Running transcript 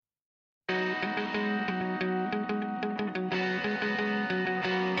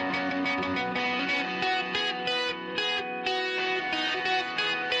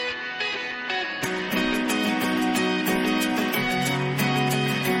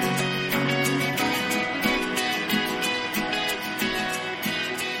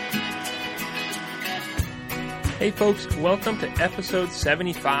Hey folks, welcome to episode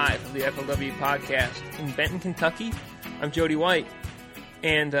 75 of the FLW podcast. In Benton, Kentucky, I'm Jody White,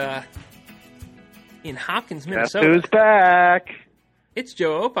 and in Hopkins, Minnesota... Guess who's back? It's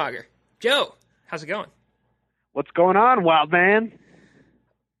Joe Opager. Joe, how's it going? What's going on, wild man?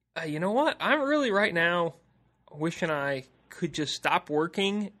 You know what? I'm really right now wishing I could just stop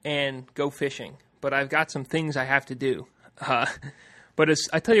working and go fishing, but I've got some things I have to do. But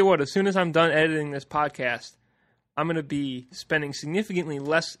I tell you what, as soon as I'm done editing this podcast, I'm going to be spending significantly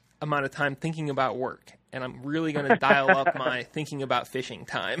less amount of time thinking about work, and I'm really going to dial up my thinking about fishing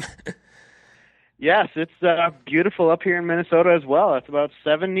time. Yes, it's beautiful up here in Minnesota as well. It's about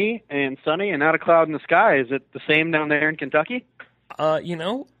 70 and sunny and not a cloud in the sky. Is it the same down there in Kentucky?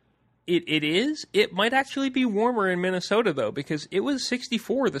 It is. It might actually be warmer in Minnesota, though, because it was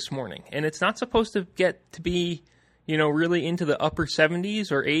 64 this morning, and it's not supposed to get to be, really into the upper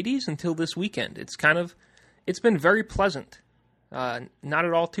 70s or 80s until this weekend. It's been very pleasant, not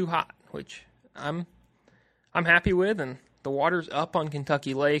at all too hot, which I'm happy with, and the water's up on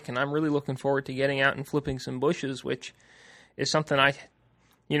Kentucky Lake, and I'm really looking forward to getting out and flipping some bushes, which is something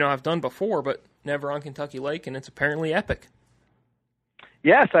I've done before, but never on Kentucky Lake, and it's apparently epic.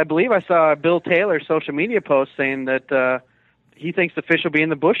 Yes, I believe I saw Bill Taylor's social media post saying that he thinks the fish will be in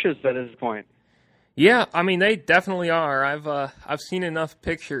the bushes at this point. Yeah, I mean, they definitely are. I've seen enough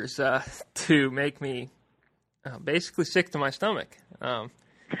pictures to make me basically sick to my stomach. And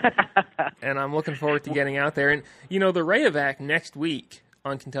I'm looking forward to getting out there. And, the Rayovac next week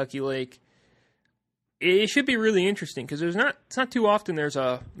on Kentucky Lake, it should be really interesting because it's not too often there's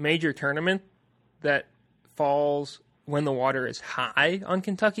a major tournament that falls when the water is high on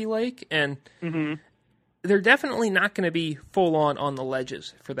Kentucky Lake. And they're definitely not going to be full on the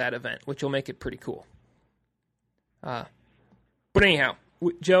ledges for that event, which will make it pretty cool. But anyhow,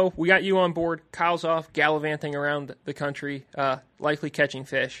 Joe, we got you on board. Kyle's off gallivanting around the country, likely catching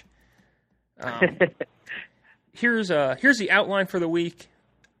fish. Here's the outline for the week.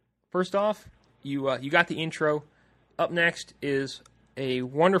 First off, you got the intro. Up next is a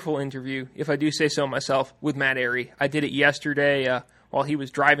wonderful interview, if I do say so myself, with Matt Arey. I did it yesterday while he was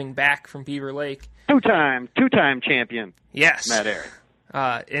driving back from Beaver Lake. Two-time champion. Yes, Matt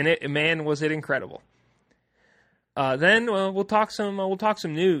Arey. And was it incredible. Then we'll talk some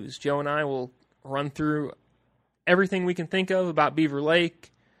news. Joe and I will run through everything we can think of about Beaver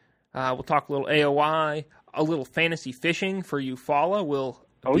Lake. We'll talk a little AOI, a little fantasy fishing for Eufaula.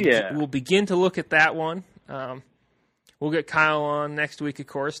 We'll begin to look at that one. We'll get Kyle on next week, of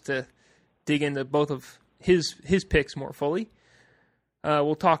course, to dig into both of his picks more fully.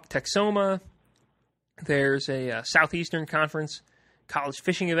 We'll talk Texoma. There's a Southeastern Conference college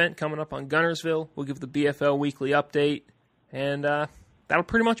fishing event coming up on Guntersville. We'll give the BFL weekly update, and that'll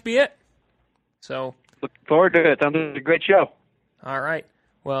pretty much be it. So, look forward to it. Sounds like a great show. All right.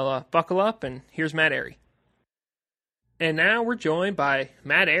 Well, buckle up, and here's Matt Arey. And now we're joined by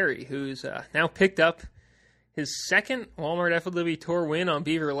Matt Arey, who's now picked up his second Walmart FLW Tour win on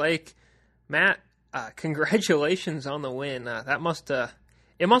Beaver Lake. Matt, congratulations on the win. It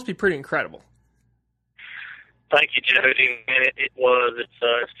must be pretty incredible. Thank you, Jody. And it was. It's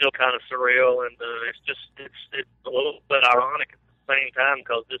still kind of surreal, and it's a little bit ironic at the same time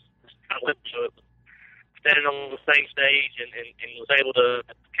because this kind of led to it. Standing on the same stage and was able to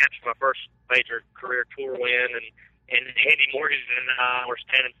capture my first major career tour win, and Andy Morgan and I were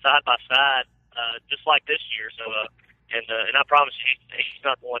standing side by side, just like this year. So, and I promise you, he's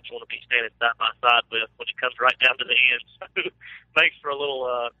not the one you want to be standing side by side with when it comes right down to the end. So, makes for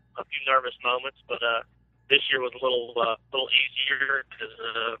a few nervous moments, but. This year was a little easier because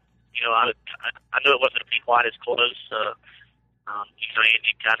I knew it wasn't going to be quite as close.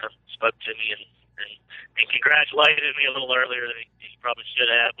 Andy kind of spoke to me and congratulated me a little earlier than he probably should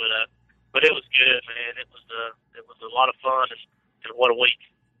have, but it was good, man. It was a lot of fun and what a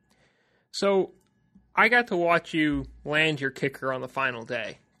week. So I got to watch you land your kicker on the final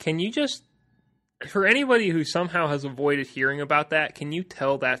day. Can you just, for anybody who somehow has avoided hearing about that, can you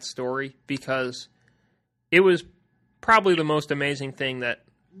tell that story? Because it was probably the most amazing thing that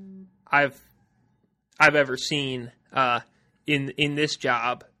I've ever seen in this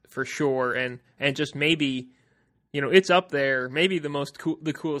job for sure, and just maybe it's up there, maybe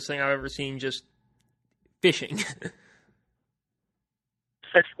the coolest thing I've ever seen just fishing.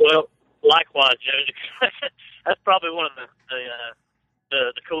 Well, Likewise, Joe. That's probably one of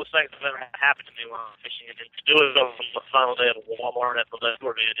the coolest things that ever happened to me while I'm fishing, and to do it on the final day of Walmart at the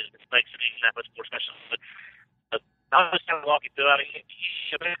tour bid, it makes it even that much more special. But I was just kind of walking through. I mean,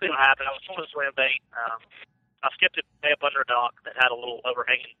 basically what happened, I was pulling a swim bait. I skipped it way up under a dock that had a little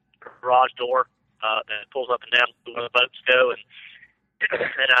overhanging garage door that pulls up and down where the boats go, and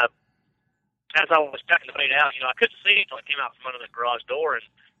as I was checking the bait out, I couldn't see it until I came out from under the garage door, and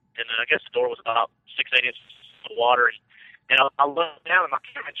I guess the door was about 6-8 inches of water, and I looked down, and my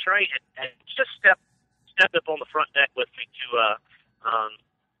camera Trey had just stepped up on the front deck with me to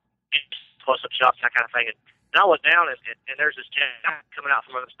close-up shots and that kind of thing, and I looked down, and there's this jack coming out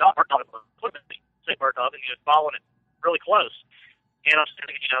from under the dock, bird dog, and he was following it really close, and I'm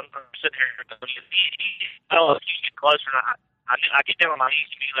sitting here, well, if you get closer, and I get down on my knees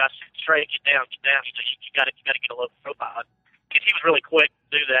immediately. I said, Trey, get down. You got to get a low profile. Because he was really quick to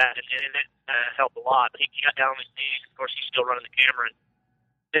do that, and it helped a lot. But he got down on his knees. Of course, he's still running the camera.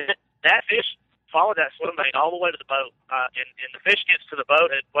 And that fish followed that swim bait all the way to the boat. And the fish gets to the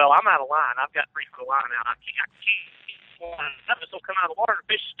boat, and, well, I'm out of line. I've got 3-foot line out. I can't still come out of the water.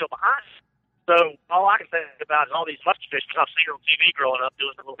 The fish is still behind. So all I can think about is all these musky fish, because I've seen her on TV growing up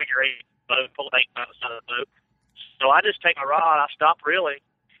doing the little figure 8 boat, pull a bait out the side of the boat. So I just take my rod, I stop reeling,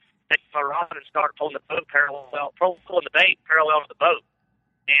 take my rod and start pulling the bait parallel to the boat,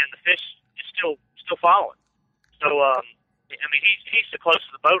 and the fish is still following. So I mean, he's so close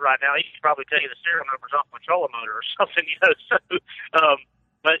to the boat right now. He can probably tell you the serial numbers off my trolling motor or something, So,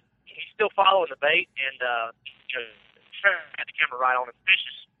 but he's still following the bait, and had the camera right on him. The fish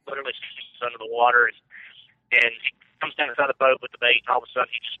is literally 6 inches under the water, and he comes down inside the boat with the bait, and all of a sudden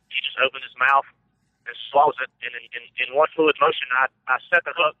he just opened his mouth and swallows it, and in one fluid motion, I set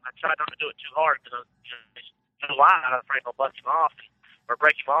the hook. I tried not to do it too hard because there's no line. I'm afraid I'll bust him off or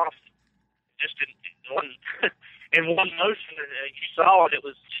break him off. Just in one in one motion, and you saw it. It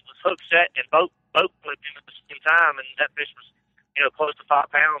was hook set and boat flipped him at the same time, and that fish was close to 5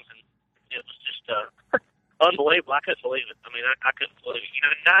 pounds, and it was just unbelievable. I couldn't believe it. I mean, I couldn't believe it.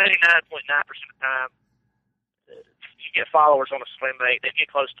 99.9% of the time, you get followers on a swim bait, they get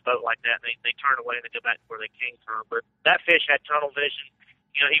close to the boat like that, and they turn away and they go back to where they came from. But that fish had tunnel vision.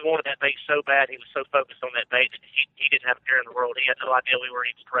 He wanted that bait so bad. He was so focused on that bait that he didn't have a care in the world. He had no idea we were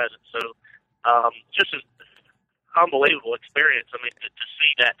even present. So just an unbelievable experience. I mean, to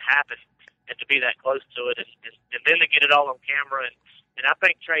see that happen and to be that close to it, and then to get it all on camera. And I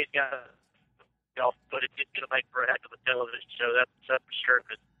think Trey's got but it's going to make for a heck of a television show. That's for sure,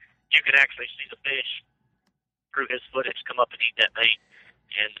 because you can actually see the fish through his footage come up and eat that bait,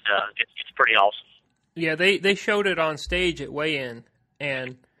 and it's pretty awesome. Yeah, they showed it on stage at weigh-in,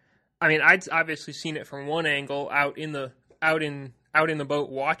 and I mean, I'd obviously seen it from one angle out in the boat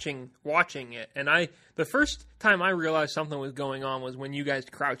watching it, and the first time I realized something was going on was when you guys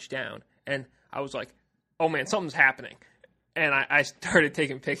crouched down, and I was like, oh man, something's happening, and I started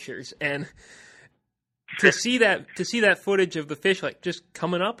taking pictures, and to see that footage of the fish like just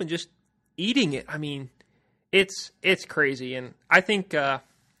coming up and just eating it, I mean, it's crazy, and I think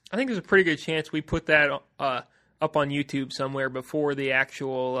there's a pretty good chance we put that up on YouTube somewhere before the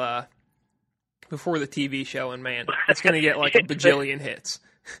actual before the TV show, and man, it's going to get like a bajillion hits.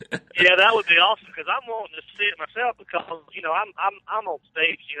 Yeah, that would be awesome, because I'm wanting to see it myself, because I'm on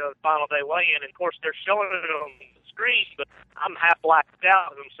stage, the final day weigh-in, and of course they're showing it on the screen, but I'm half blacked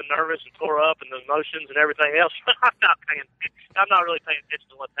out, and I'm so nervous and tore up, and the emotions and everything else. I'm not really paying attention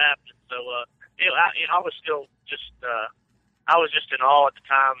to what's happening. So I was still just I was just in awe at the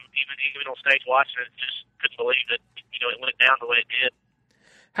time, even on stage watching it. Just couldn't believe that it went down the way it did.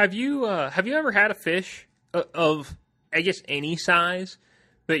 Have you ever had a fish of, I guess, any size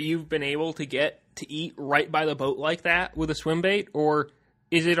that you've been able to get to eat right by the boat like that with a swim bait, or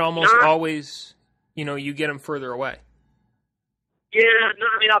is it almost always, you get them further away? Yeah, no,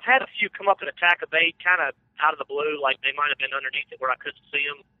 I mean, I've had a few come up and attack a bait kind of out of the blue, like they might have been underneath it where I couldn't see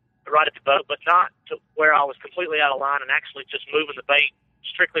them right at the boat, but not to where I was completely out of line and actually just moving the bait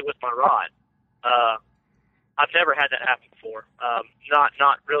strictly with my rod. I've never had that happen before.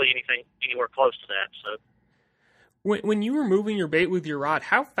 Not really anything anywhere close to that, so. When you were moving your bait with your rod,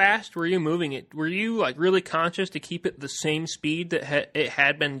 how fast were you moving it? Were you like really conscious to keep it the same speed that it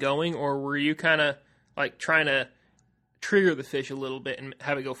had been going, or were you kind of like trying to trigger the fish a little bit and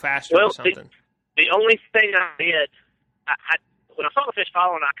have it go faster or something? The only thing I did, when I saw the fish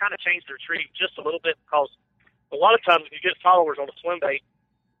following, I kind of changed the retrieve just a little bit, because a lot of times if you get followers on the swim bait,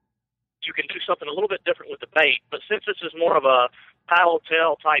 you can do something a little bit different with the bait. But since this is more of a paddle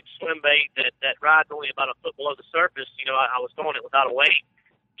tail type swim bait that rides only about a foot below the surface, I was throwing it without a weight.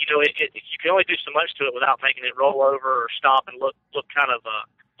 you can only do so much to it without making it roll over or stop and look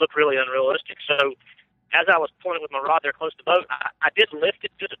look really unrealistic. So as I was pointing with my rod there close to the boat, I did lift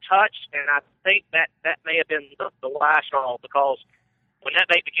it just a touch, and I think that may have been the last straw, because when that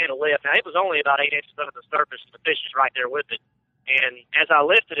bait began to lift, now it was only about 8 inches under the surface, and the fish is right there with it. And as I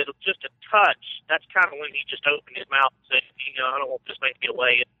lifted it just a touch, that's kind of when he just opened his mouth and said, I don't want this thing to get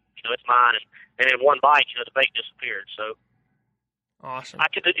away. It's mine. And in one bite, the bait disappeared. So awesome.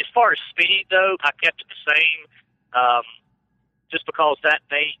 As far as speed, though, I kept it the same, just because that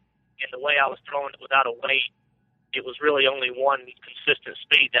bait, and the way I was throwing it without a weight, it was really only one consistent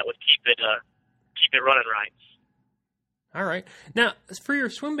speed that would keep it running right. All right. Now, for your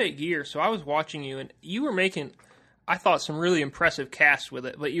swim bait gear, so I was watching you, and you were making, I thought, some really impressive casts with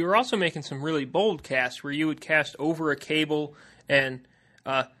it, but you were also making some really bold casts where you would cast over a cable and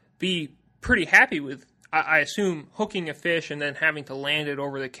be pretty happy with, I assume, hooking a fish and then having to land it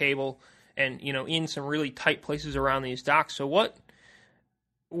over the cable and, in some really tight places around these docks. So what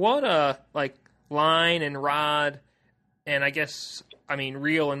like line and rod and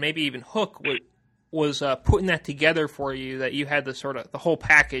reel and maybe even hook was putting that together for you, that you had the whole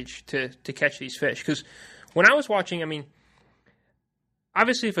package to catch these fish? Because when I was watching,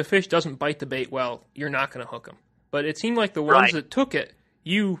 obviously if a fish doesn't bite the bait well, you're not going to hook them. But it seemed like the ones that took it,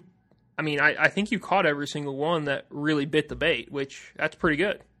 I think you caught every single one that really bit the bait, which that's pretty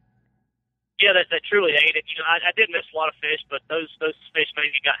good. Yeah, that truly ate it. I did miss a lot of fish, but those fish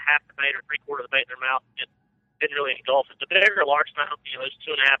maybe got half the bait or 3/4 of the bait in their mouth. It didn't really engulf it. The bigger largemouth, those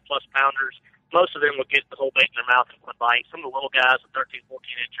 2.5+ pounders, most of them would get the whole bait in their mouth in one bite. Some of the little guys, the 13, 14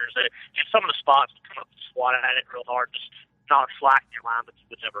 inchers, and some of the spots would come up and swat at it real hard, just not slack in your line, but you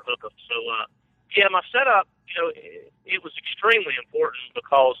would never hook them. So, my setup, it was extremely important,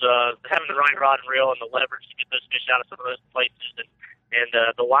 because having the right rod and reel and the leverage to get those fish out of some of those places, and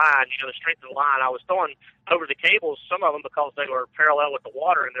the line, the strength of the line. I was throwing over the cables, some of them because they were parallel with the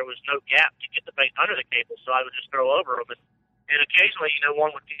water and there was no gap to get the bait under the cable, so I would just throw over them. And occasionally,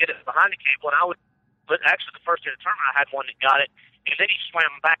 one would get it behind the cable, and but actually the first day of the tournament I had one that got it, and then he swam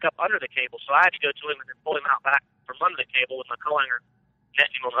back up under the cable, so I had to go to him and then pull him out back from under the cable with my co-hanger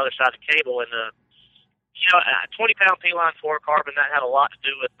netting him on the other side of the cable. And, a 20-pound P-line fluorocarbon, that had a lot to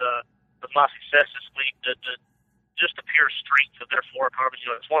do with my success this week, just the pure strength of their fluorocarbons.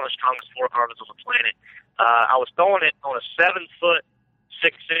 It's one of the strongest fluorocarbons on the planet. I was throwing it on a 7-foot,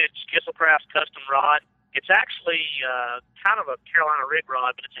 6-inch Kisselcraft custom rod. It's actually kind of a Carolina rig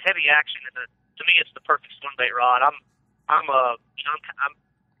rod, but it's a heavy action, and to me, it's the perfect swim bait rod. I'm a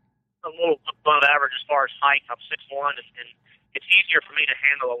little above average as far as height. I'm 6'1", and it's easier for me to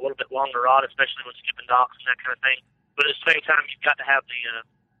handle a little bit longer rod, especially when skipping docks and that kind of thing. But at the same time, you've got to have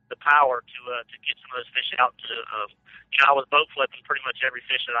the power to get some of those fish out to, I was boat flipping pretty much every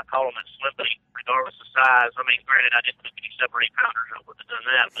fish that I caught on that swim bait, regardless of size. Granted, I didn't hook any 7 or 8 pounders. I would have done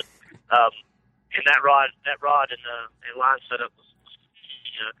that, but, and that rod and line setup was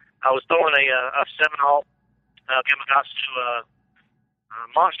I was throwing a 7/0 Gamakatsu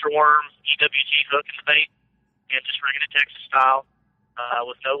monster worm EWG hook in the bait, and just rigging it Texas style,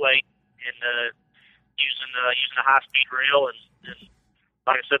 with no weight, and, using a high speed reel, and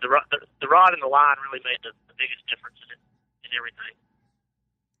like I said, the rod and the line really made the biggest difference in everything.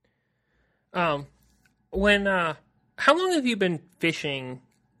 How long have you been fishing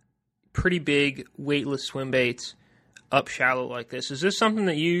pretty big weightless swim baits up shallow like this? Is this something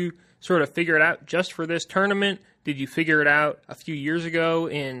that you sort of figured out just for this tournament? Did you figure it out a few years ago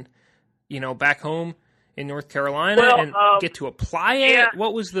back home in North Carolina and get to apply it? Yeah.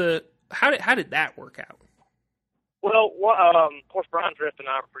 What was how did that work out? Well, of course, Brian Drift and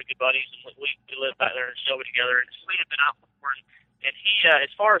I were pretty good buddies, and we lived back there in Shelby together, and we had been out before, and he, as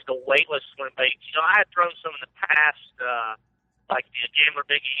far as the weightless swim baits, I had thrown some in the past, like the Gambler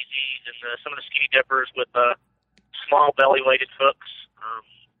Big Easies and some of the Skinny Dippers with small belly-weighted hooks,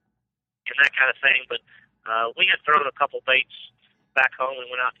 and that kind of thing, but we had thrown a couple baits back home. We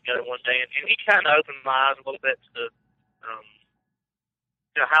went out together one day, and he kind of opened my eyes a little bit to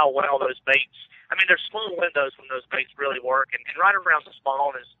how well those baits, there's small windows when those baits really work, and right around the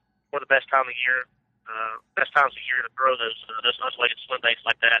spawn is one of the best times of year to throw those unweighted swim baits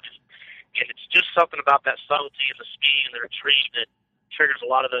like that. And it's just something about that subtlety and the speed and the retrieve that triggers a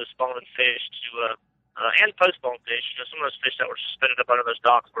lot of those spawning fish to, and post-spawn fish. Some of those fish that were suspended up under those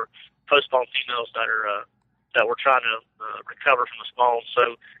docks were post-spawn females that were trying to recover from the spawn.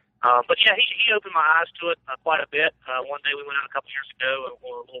 So, but yeah, he opened my eyes to it quite a bit. One day we went out a couple years ago on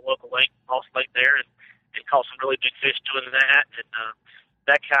a little local lake, Moss Lake there, and caught some really big fish doing that. And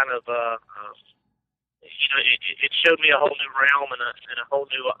that kind of it showed me a whole new realm and a whole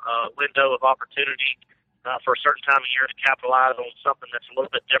new window of opportunity for a certain time of year to capitalize on something that's a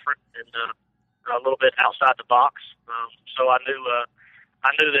little bit different and a little bit outside the box. So I knew that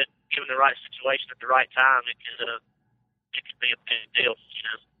given the right situation at the right time, it could be a big deal.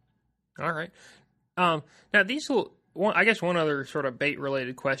 All right. Now these will. I guess one other sort of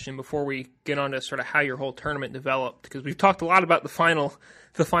bait-related question before we get on to sort of how your whole tournament developed, because we've talked a lot about the final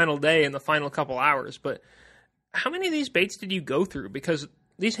day and the final couple hours, but how many of these baits did you go through? Because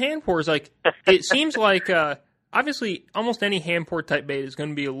these hand pours, like, it seems like obviously almost any hand pour type bait is going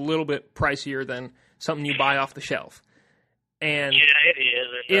to be a little bit pricier than something you buy off the shelf. And yeah, it is.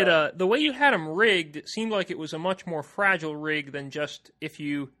 And, the way you had them rigged, it seemed like it was a much more fragile rig than just if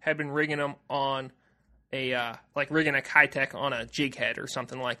you had been rigging them on like rigging a Kitech on a jig head or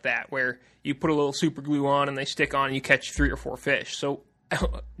something like that, where you put a little super glue on and they stick on and you catch 3 or 4 fish. So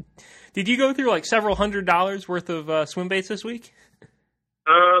did you go through like several $100s worth of swim baits this week?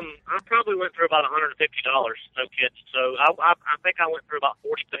 I probably went through about $150, no kidding. So I think I went through about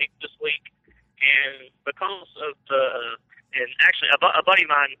 40 baits this week. And because of and actually a buddy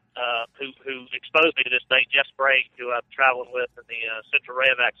of mine who exposed me to this bait, Jeff Sprague, who I'm traveling with in the Central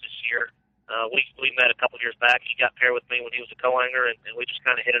Rayovacs this year, we met a couple of years back. He got paired with me when he was a co-angler, and we just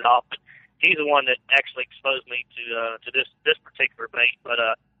kind of hit it off. But he's the one that actually exposed me to this particular bait. But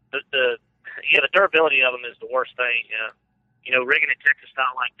the durability of them is the worst thing. Rigging a Texas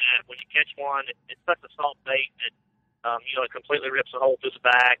style like that, when you catch one, it's such a soft bait that it completely rips a hole through the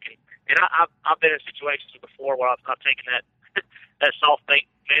back. And I've been in situations before where I've taken that that soft bait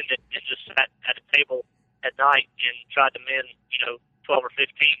mended and just sat at a table at night and tried to mend 12 or 15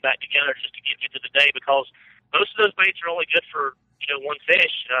 back together just to get you to the day, because most of those baits are only good for one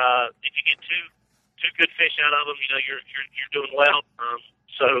fish. If you get two good fish out of them, you're doing well.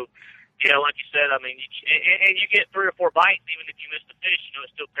 So like you said, I mean, and you get 3 or 4 bites, even if you miss the fish, it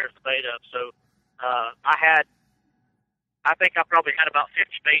still pairs the bait up. So I think I probably had about 50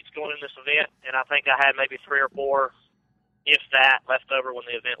 baits going in this event, and I think I had maybe 3 or 4, if that, left over when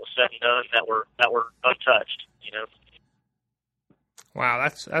the event was said and done that were untouched.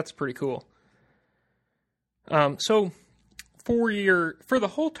 Wow, that's pretty cool. So for the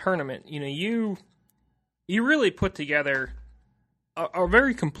whole tournament, you really put together a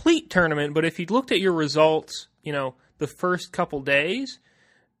very complete tournament. But if you looked at your results, the first couple days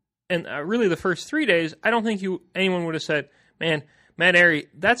and really the first 3 days, I don't think anyone would have said, "Man, Matt Arey,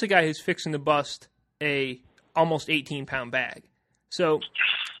 that's a guy who's fixing to bust a almost 18-pound bag." So.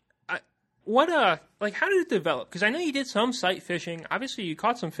 How did it develop? Because I know you did some sight fishing. Obviously, you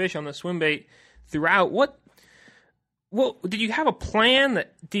caught some fish on the swim bait throughout. What did you have a plan?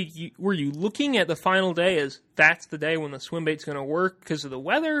 Were you looking at the final day as that's the day when the swim bait's going to work because of the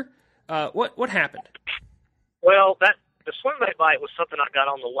weather? What happened? Well, the swim bait bite was something I got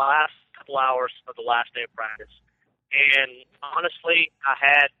on the last couple hours of the last day of practice, and honestly, I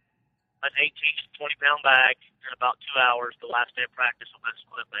had an 18 to 20-pound bag in about 2 hours the last day of practice on that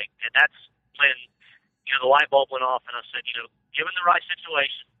swim bait, and that's when the light bulb went off, and I said, given the right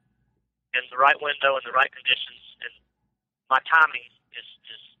situation and the right window and the right conditions, and my timing is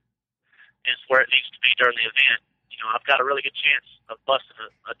where it needs to be during the event, I've got a really good chance of busting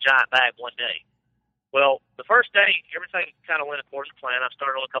a giant bag one day. Well, the first day, everything kind of went according to plan. I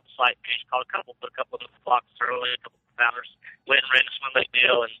started on a couple sight fish, caught put a couple of blocks early, a couple of pounders, went and ran the swim bait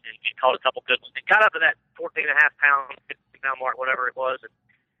deal, and caught a couple good ones. And got up to that 14.5-pound, 50-pound mark, whatever it was, and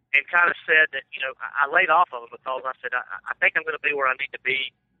kind of said that, I laid off of them because I said, I think I'm going to be where I need to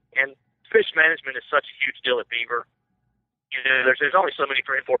be. And fish management is such a huge deal at Beaver. There's only so many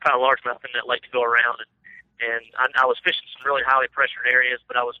 3 and 4 pound largemouth in that lake to go around, and I was fishing some really highly pressured areas,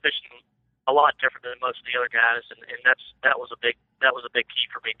 but I was fishing a lot different than most of the other guys, and that was a big key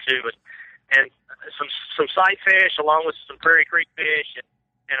for me too. And some sight fish along with some Prairie Creek fish and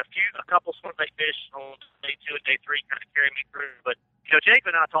a couple swim bait fish on day 2 and day 3 kind of carried me through. But Jake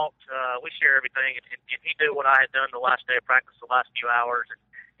and I talked. We share everything, and he knew what I had done the last day of practice, the last few hours,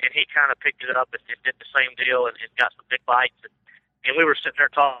 and he kind of picked it up and did the same deal and got some big bites. And we were sitting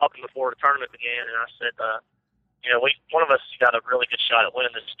there talking before the tournament began, and I said, one of us got a really good shot at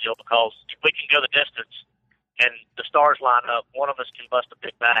winning this deal, because if we can go the distance and the stars line up, one of us can bust a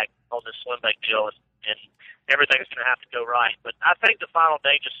big bag on this swim bait deal, and everything's going to have to go right. But I think the final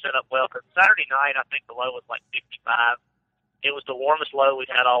day just set up well, because Saturday night, I think the low was like 55. It was the warmest low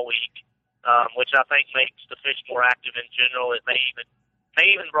we'd had all week, which I think makes the fish more active in general. It may even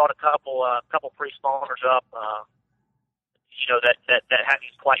brought a couple pre-spawners up, that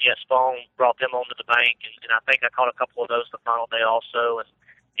hadn't quite yet spawned, brought them onto the bank, and I think I caught a couple of those the final day also.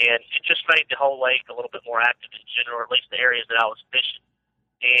 and it just made the whole lake a little bit more active in general, or at least the areas that I was fishing.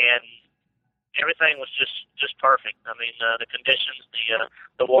 And everything was just perfect. I mean, the conditions,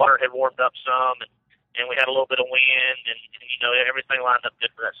 the water had warmed up some, and we had a little bit of wind, and everything lined up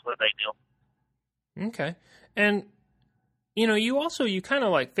good for that swim bait deal. Okay. And you kind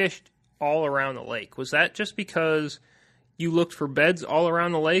of like fished all around the lake. Was that just because you looked for beds all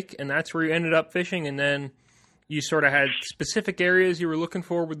around the lake and that's where you ended up fishing, and then you sort of had specific areas you were looking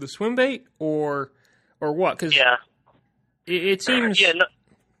for with the swim bait, or what? Because it seems... No.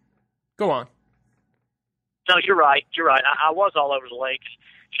 Go on. No, you're right. I was all over the lake.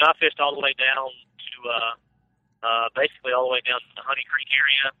 I fished all the way down to basically all the way down to the Honey Creek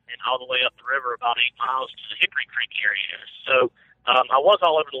area and all the way up the river about 8 miles to the Hickory Creek area. So I was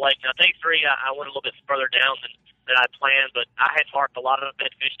all over the lake. Now, day 3, I went a little bit further down than I planned, but I had marked a lot of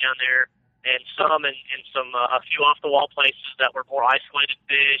bed fish down there, and some in some a few off the wall places that were more isolated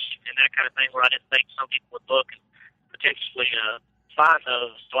fish and that kind of thing, where I didn't think some people would look and potentially find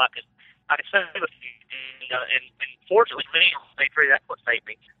those. So I could save a few. And fortunately for me, on day 3, that's what saved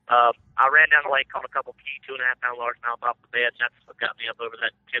me. I ran down the lake, caught a couple key 2.5-pound largemouth off the beds. That's what got me up over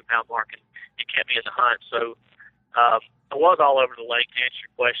that 10-pound mark, and it kept me in the hunt. So I was all over the lake, to answer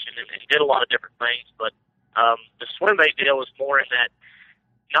your question, and did a lot of different things. But the swim bait deal was more in that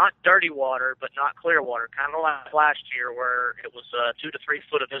not dirty water, but not clear water, kind of like last year where it was 2 to 3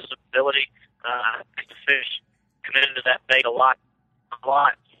 foot of visibility. I think the fish committed to that bait a lot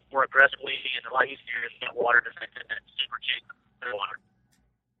more aggressively and a lot easier in that water than that super cheap clear water.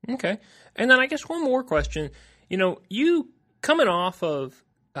 Okay. And then I guess one more question. You coming off of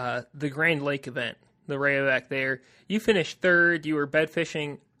the Grand Lake event, the Rayovac there, you finished 3rd. You were bed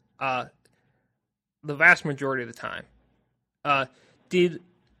fishing the vast majority of the time.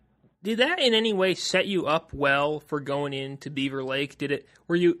 Did that in any way set you up well for going into Beaver Lake?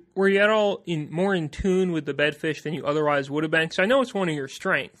 Were you at all more in tune with the bedfish than you otherwise would have been? Because I know it's one of your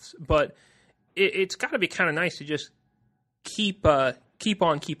strengths, but it's got to be kind of nice to just keep on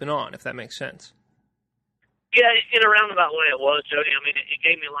keeping on, if that makes sense. Yeah, in a roundabout way it was, Jody. I mean, it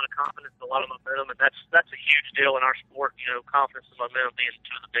gave me a lot of confidence, a lot of momentum, and that's a huge deal in our sport. Confidence and momentum being 2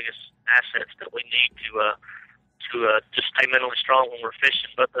 of the biggest assets that we need to just stay mentally strong when we're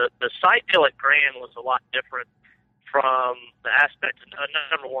fishing. But the site deal at Grand was a lot different from the aspect of,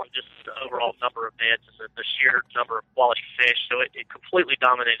 number one, just the overall number of beds and the sheer number of quality fish. So it completely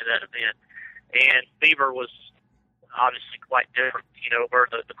dominated that event. And Beaver was obviously quite different, where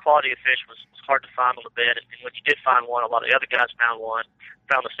the quality of fish was hard to find on the bed. And when you did find one, a lot of the other guys found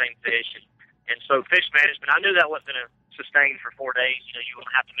the same fish. And so fish management, I knew that wasn't going to sustain for 4 days. You would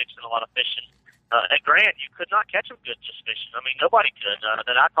have to mix in a lot of fishing. At Grand, you could not catch them good just fishing. I mean, nobody could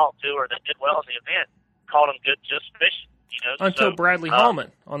that I talked to or that did well in the event caught them good just fishing. Until Bradley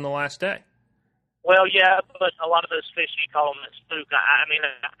Hallman on the last day. Well, yeah, but a lot of those fish, he called them that spook. I mean,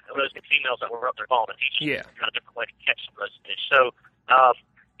 those females that were up there calling, he just got a different way to catch some of those fish. So,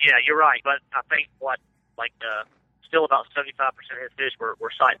 yeah, you're right. But I think still about 75% of his fish were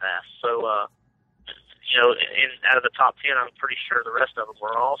sight bass. So, out of the top 10, I'm pretty sure the rest of them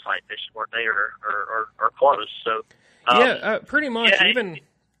were all sight fishing, weren't they, or close. So, pretty much. Yeah,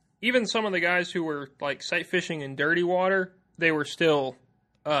 even some of the guys who were like sight fishing in dirty water, they were still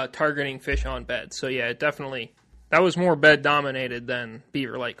targeting fish on bed. So yeah, that was more bed dominated than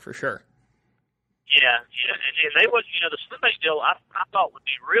Beaver Lake for sure. Yeah, and they was, the swim bait deal I thought would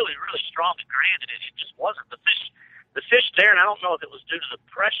be really, really strong at Grand, and it just wasn't. The fish there, and I don't know if it was due to the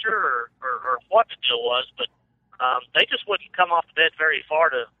pressure or what the deal was, but they just wouldn't come off the bed very far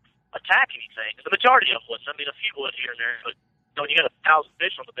to attack anything. The majority of them wouldn't. I mean, a few would here and there, but when you got 1,000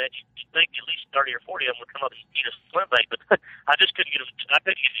 fish on the bed, you'd think at least 30 or 40 of them would come up and eat a swim bait, but I just couldn't get them. I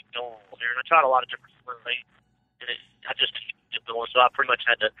couldn't get it going there, and I tried a lot of different swim baits, and I just couldn't get it going. So I pretty much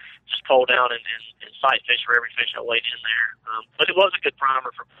had to just pull down and sight fish for every fish I weighed in there. But it was a good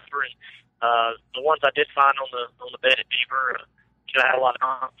primer for Beaver, and the ones I did find on the bed at Beaver, I had a lot of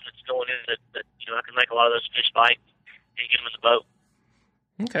confidence going in that I can make a lot of those fish bite and get them in the boat.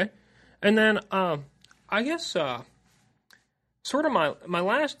 Okay, and then I guess. Sort of my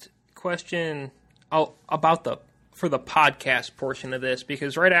last question about for the podcast portion of this,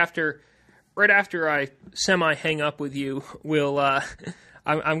 because right after I semi hang up with you,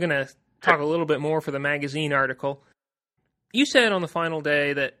 I'm going to talk a little bit more for the magazine article. You said on the final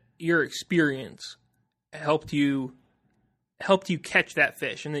day that your experience helped you catch that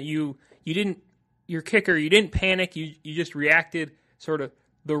fish, and that you didn't panic, you just reacted sort of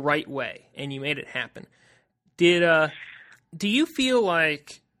the right way, and you made it happen. Do you feel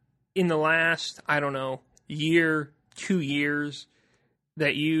like in the last, I don't know, year, 2 years,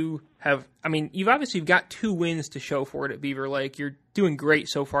 that you have, I mean, you've got 2 wins to show for it at Beaver Lake. You're doing great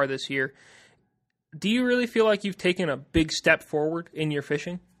so far this year. Do you really feel like you've taken a big step forward in your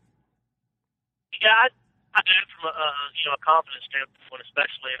fishing? Yeah, I do from a confidence standpoint,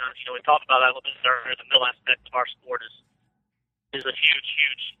 especially, and we talked about that a little bit earlier. The mill aspect of our sport is a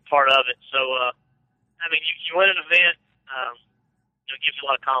huge part of it. So, I mean, you win an event, it gives you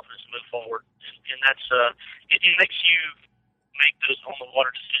a lot of confidence to move forward, and that's it makes you make those on the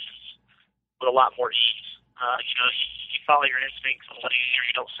water decisions with a lot more ease. You follow your instincts a lot easier.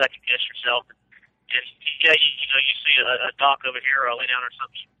 You don't second guess yourself. And yeah, you see a dock over here or a lay down or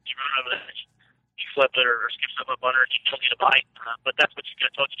something, you run over that. You flip it or skip something up under it, you don't get a bite. But that's what you got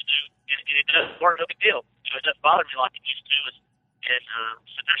told you to do, and it doesn't work, no big deal. It doesn't bother me like it used to. And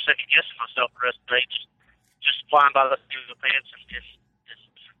sitting there second guessing myself the rest of the day, just flying by the seat of the pants and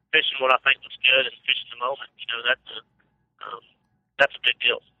fishing what I think looks good and fishing the moment. That's a big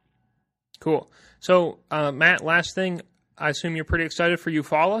deal. Cool. So, Matt, last thing, I assume you're pretty excited for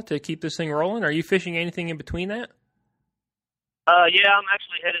Eufaula to keep this thing rolling. Are you fishing anything in between that? Yeah, I'm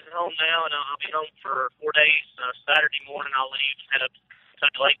actually headed home now, and I'll be home for 4 days. Saturday morning, I'll leave and head up to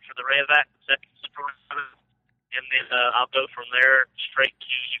Kentucky Lake for the Rayovac, the second Super, and then I'll go from there straight to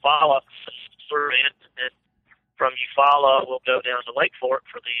Eufaula, and from Eufaula, we'll go down to Lake Fork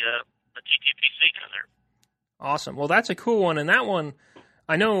for the TTPC down there. Awesome. Well, that's a cool one, and that one,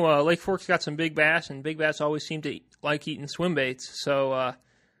 I know Lake Fork's got some big bass, and big bass always seem to like eating swim baits. So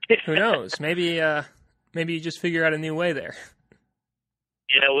who knows? Maybe you just figure out a new way there.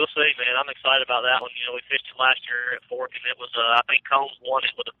 Yeah, we'll see, man. I'm excited about that one. We fished it last year at Fork, and it was, I think Combs won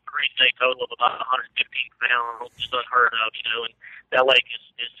it with a 3-day total of about 115 pounds, just unheard of, and that lake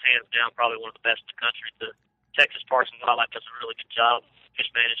is hands down probably one of the best in the country. The Texas Parks and Wildlife does a really good job of fish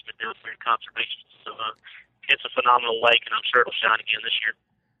management down there and conservation. So it's a phenomenal lake, and I'm sure it'll shine again this year.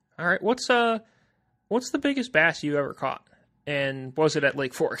 All right, what's the biggest bass you ever caught, and was it at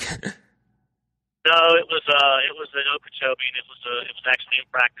Lake Fork? No, it was an Okeechobee, and it was actually in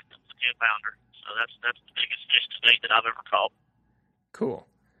practice. It was a 10-pounder. So that's the biggest fish to date that I've ever caught. Cool.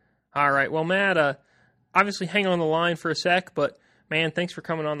 All right. Well, Matt, obviously hang on the line for a sec, but man, thanks for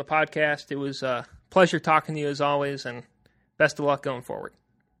coming on the podcast. It was a pleasure talking to you as always, and best of luck going forward.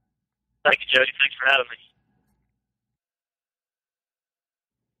 Thank you, Jody. Thanks for having me.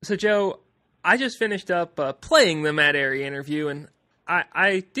 So, Joe, I just finished up playing the Matt Arey interview, and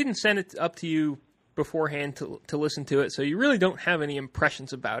I didn't send it up to you beforehand to listen to it, so you really don't have any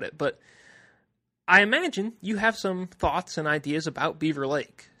impressions about it. But I imagine you have some thoughts and ideas about Beaver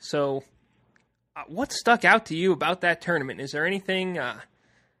Lake. So what stuck out to you about that tournament? Is there anything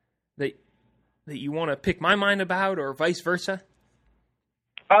that you want to pick my mind about, or vice versa?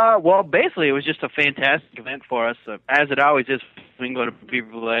 Well, basically, it was just a fantastic event for us, as it always is when we go to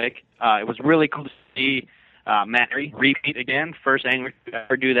Beaver Lake. It was really cool to see Matt Arey repeat again, first angler to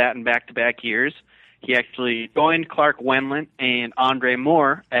ever do that in back-to-back years. He actually joined Clark Wendlandt and Andre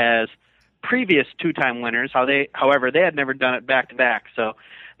Moore as previous 2-time winners. However, they had never done it back-to-back, so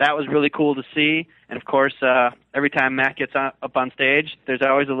that was really cool to see. And, of course, every time Matt gets up on stage, there's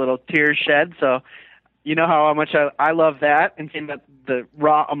always a little tear shed, so you know how much I love that and seeing the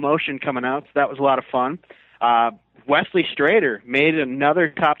raw emotion coming out, so that was a lot of fun. Wesley Strader made another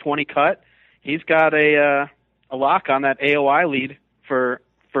top 20 cut. He's got a lock on that AOI lead for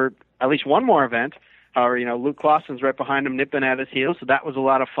at least one more event. However, Luke Clausen's right behind him, nipping at his heels, so that was a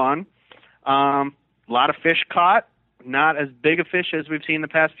lot of fun. A lot of fish caught. Not as big a fish as we've seen the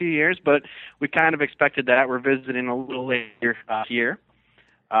past few years, but we kind of expected that. We're visiting a little later here.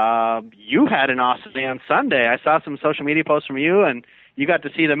 You had an awesome day on Sunday. I saw some social media posts from you, and you got to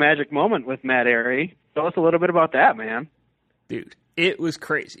see the magic moment with Matt Arey. Tell us a little bit about that, man. Dude, it was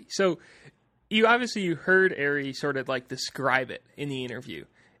crazy. So you heard Arey sort of like describe it in the interview,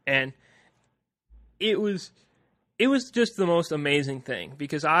 and it was just the most amazing thing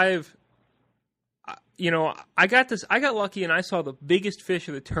because I got lucky and I saw the biggest fish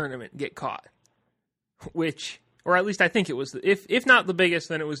of the tournament get caught, or at least I think it was, if not the biggest,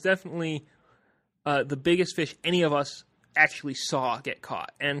 then it was definitely the biggest fish any of us actually saw get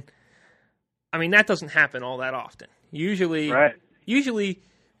caught. And I mean, that doesn't happen all that often. Usually,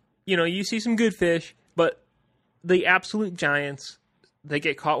 you see some good fish, but the absolute giants, they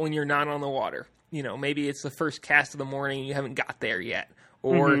get caught when you're not on the water. Maybe it's the first cast of the morning and you haven't got there yet.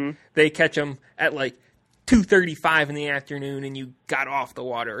 Or they catch them at like 2:35 in the afternoon and you got off the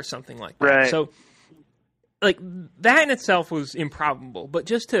water or something like that. Right. So, like, that in itself was improbable. But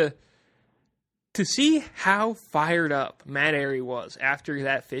just to see how fired up Matt Arey was after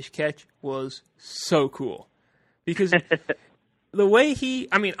that fish catch was so cool. Because the way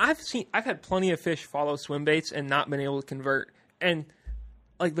I've had plenty of fish follow swim baits and not been able to convert. And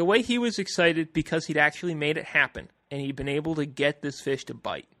like the way he was excited because he'd actually made it happen and he'd been able to get this fish to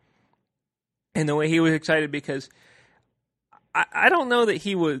bite. And the way he was excited because I don't know that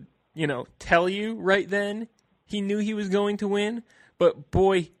he would, tell you right then he knew he was going to win, but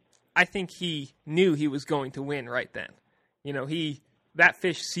boy, I think he knew he was going to win right then. That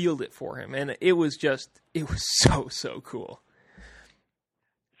fish sealed it for him, and it was so cool.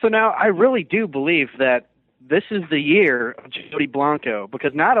 So now I really do believe that this is the year of Jody Blanco,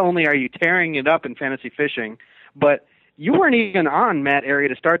 because not only are you tearing it up in fantasy fishing, but you weren't even on Matt Area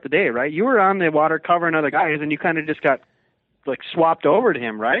to start the day, right? You were on the water covering other guys, and you kind of just got swapped over to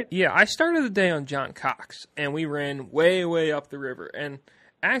him, right? Yeah, I started the day on John Cox, and we ran way, way up the river. And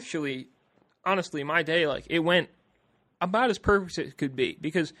actually, honestly, my day, it went about as perfect as it could be,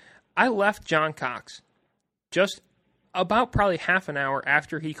 because I left John Cox just about probably half an hour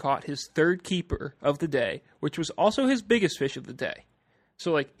after he caught his third keeper of the day, which was also his biggest fish of the day.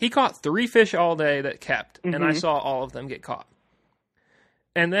 So, he caught 3 fish all day that kept, and I saw all of them get caught.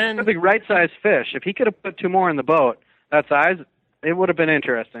 And then... That's a right-sized fish. If he could have put 2 more in the boat that size, it would have been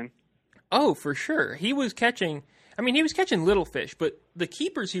interesting. Oh, for sure. He was catching little fish, but the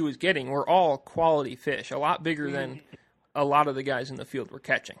keepers he was getting were all quality fish, a lot bigger than a lot of the guys in the field were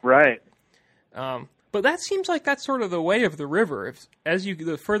catching. Right. But that seems like that's sort of the way of the river.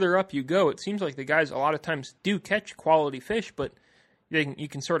 The further up you go, it seems like the guys a lot of times do catch quality fish, but you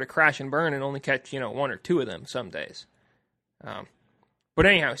can sort of crash and burn and only catch 1 or 2 of them some days. But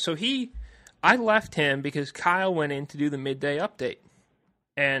anyhow, so I left him because Kyle went in to do the midday update,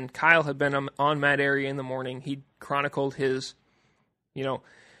 and Kyle had been on Matt Area in the morning. He chronicled his,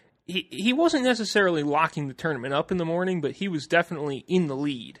 he wasn't necessarily locking the tournament up in the morning, but he was definitely in the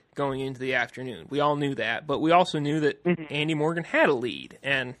lead going into the afternoon. We all knew that, but we also knew that Andy Morgan had a lead,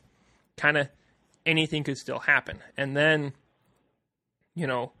 and kind of anything could still happen. And then,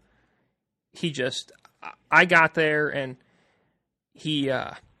 I got there, and he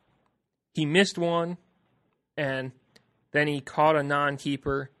missed one, and then he caught a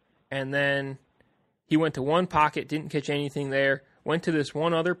non-keeper, and then he went to one pocket, didn't catch anything there, went to this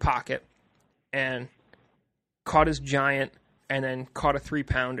one other pocket, and caught his giant, and then caught a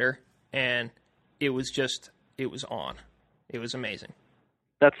 3-pounder, and it was on. It was amazing.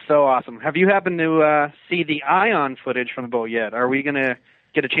 That's so awesome. Have you happened to see the Ion footage from the boat yet? Are we going to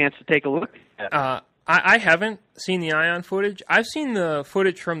get a chance to take a look at it? I haven't seen the Ion footage. I've seen the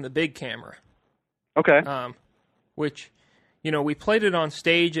footage from the big camera. Okay. Which, we played it on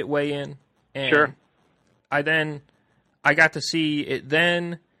stage at weigh-in, and sure. I got to see it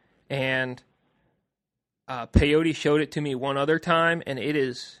then, and Peyote showed it to me one other time, and it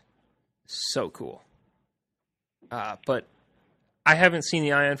is so cool. But I haven't seen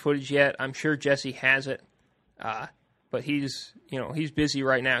the Ion footage yet. I'm sure Jesse has it. But he's busy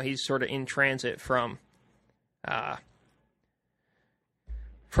right now. He's sort of in transit from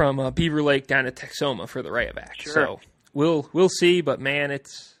Beaver Lake down to Texoma for the Rayovac. Sure. So we'll see. But man,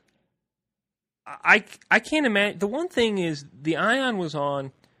 I can't imagine. The one thing is the Ion was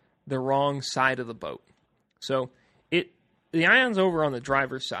on the wrong side of the boat. So the Ion's over on the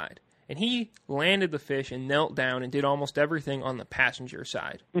driver's side, and he landed the fish and knelt down and did almost everything on the passenger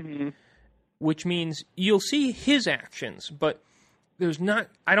side. Mm-hmm. Which means you'll see his actions, but there's not,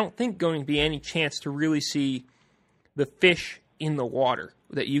 I don't think, going to be any chance to really see the fish in the water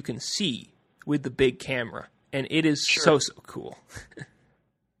that you can see with the big camera. And it is so cool.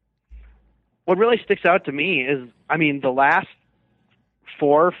 What really sticks out to me is, the last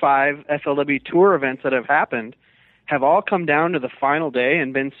 4 or 5 FLW Tour events that have happened have all come down to the final day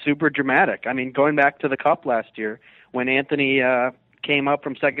and been super dramatic. Going back to the Cup last year when Anthony came up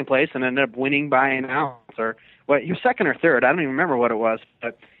from second place and ended up winning by an ounce, or he was second or third. I don't even remember what it was.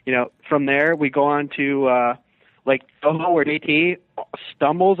 But from there we go on to Lake Toho, where JT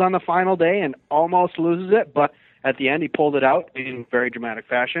stumbles on the final day and almost loses it, but at the end he pulled it out in very dramatic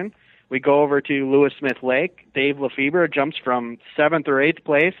fashion. We go over to Lewis Smith Lake. Dave Lefebvre jumps from 7th or 8th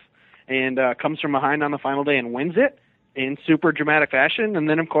place and comes from behind on the final day and wins it in super dramatic fashion. And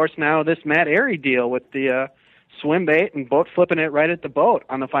then, of course, now this Matt Airy deal with the swim bait and boat flipping it right at the boat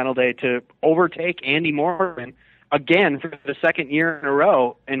on the final day to overtake Andy Morgan again for the second year in a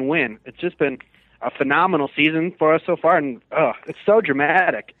row and win. It's just been a phenomenal season for us so far, and it's so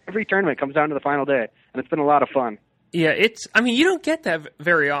dramatic. Every tournament comes down to the final day, and it's been a lot of fun. Yeah, you don't get that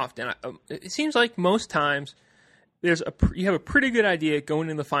very often. It seems like most times you have a pretty good idea going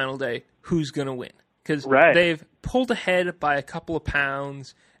into the final day who's going to win, because they've pulled ahead by a couple of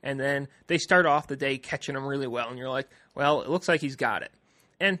pounds, and then they start off the day catching them really well, and you're like, well, it looks like he's got it.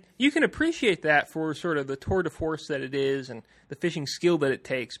 And you can appreciate that for sort of the tour de force that it is and the fishing skill that it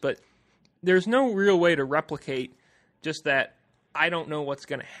takes, but there's no real way to replicate just that I don't know what's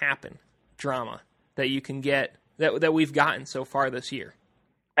going to happen drama that you can get, that we've gotten so far this year.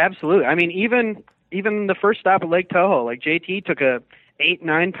 Absolutely. I mean, even the first stop at Lake Tahoe, like JT took a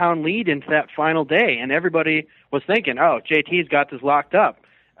 8-9 pound lead into that final day, and everybody was thinking, oh, JT's got this locked up,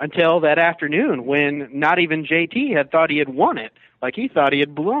 until that afternoon when not even JT had thought he had won it. Like, he thought he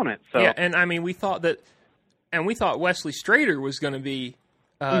had blown it. So yeah, and I mean, we thought Wesley Strader was going to be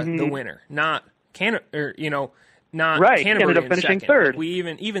the winner, not Canterbury Canada finishing second. third. We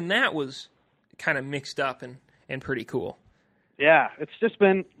even that was kind of mixed up and pretty cool. Yeah, it's just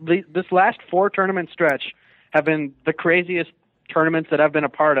been this last 4 tournament stretch have been the craziest tournaments that I've been a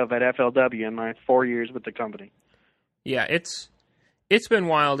part of at FLW in my 4 years with the company. Yeah, it's been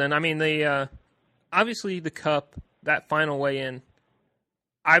wild, and I mean obviously the Cup, that final weigh-in,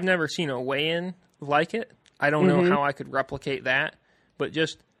 I've never seen a weigh-in like it. I don't know how I could replicate that, but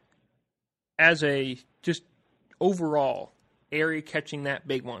just overall, Aerie catching that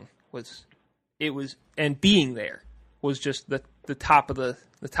big one and being there was just the top of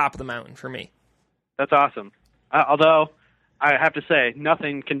the mountain for me. That's awesome. Although I have to say,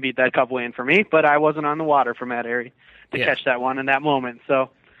 nothing can beat that Cup weigh-in for me, but I wasn't on the water for Matt Aerie to catch that one in that moment. So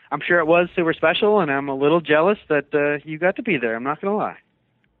I'm sure it was super special, and I'm a little jealous that you got to be there. I'm not going to lie.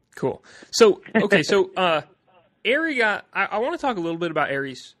 Cool. So, okay, Aerie got... I want to talk a little bit about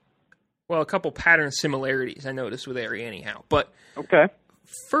Aerie's, a couple pattern similarities I noticed with Aerie anyhow. But okay.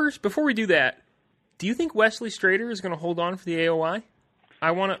 First, before we do that, do you think Wesley Strader is going to hold on for the AOI?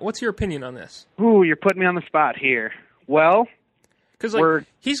 What's your opinion on this? Ooh, you're putting me on the spot here. Well, because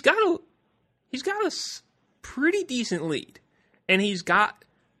he's got a pretty decent lead, and he's got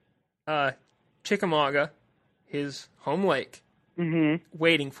Chickamauga, his home lake,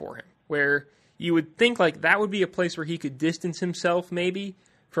 waiting for him. Where you would think like that would be a place where he could distance himself maybe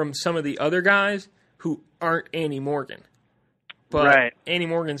from some of the other guys who aren't Andy Morgan. But Andy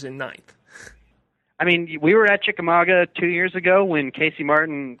Morgan's in 9th. I mean, we were at Chickamauga 2 years ago when Casey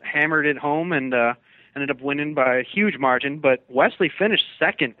Martin hammered it home and ended up winning by a huge margin, but Wesley finished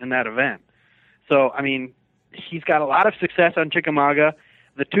second in that event. So, I mean, he's got a lot of success on Chickamauga.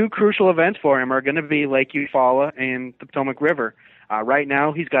 The 2 crucial events for him are going to be Lake Eufaula and the Potomac River. Right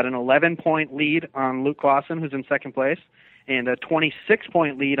now, he's got an 11-point lead on Luke Clausen, who's in second place, and a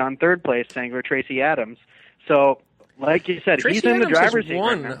 26-point lead on third place, Sangler Tracy Adams. So, like you said, Tracy he's in Adams the driver's has seat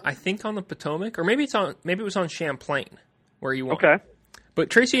won, right now. I think, on the Potomac, or maybe it was on Champlain where he won. Okay. But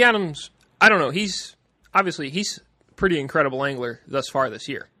Tracy Adams, I don't know. He's a pretty incredible angler thus far this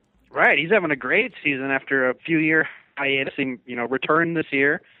year. Right, he's having a great season after a few-year hiatus. He, returned this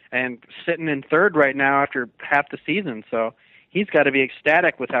year and sitting in third right now after half the season. So he's got to be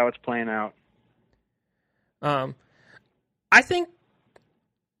ecstatic with how it's playing out. I think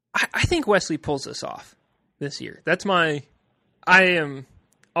Wesley pulls this off this year. I am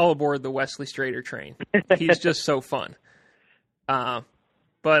all aboard the Wesley Strader train. He's just so fun.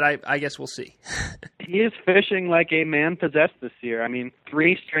 But I guess we'll see. He is fishing like a man possessed this year. I mean,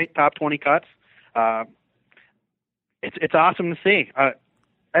 3 straight top 20 cuts. It's awesome to see.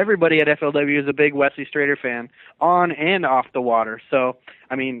 Everybody at FLW is a big Wesley Strader fan, on and off the water. So,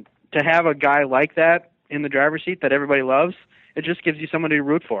 I mean, to have a guy like that in the driver's seat that everybody loves, it just gives you somebody to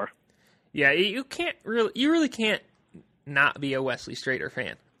root for. Yeah, you really can't not be a Wesley Strader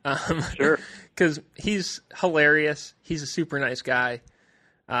fan. Sure. Because he's hilarious. He's a super nice guy.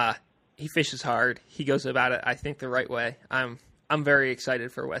 He fishes hard. He goes about it, I think, the right way. I'm very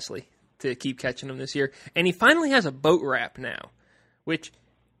excited for Wesley to keep catching him this year. And he finally has a boat wrap now, which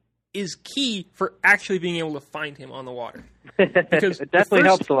is key for actually being able to find him on the water. Because it definitely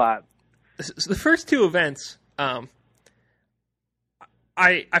helps a lot. The first 2 events, I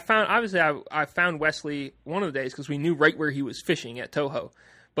found Wesley one of the days because we knew right where he was fishing at Toho,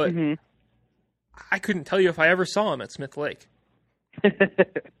 but I couldn't tell you if I ever saw him at Smith Lake.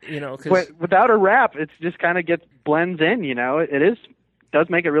 Cause, without a wrap, it just kind of blends in. It does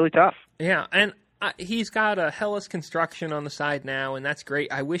make it really tough. Yeah, and he's got a Hellas Construction on the side now, and that's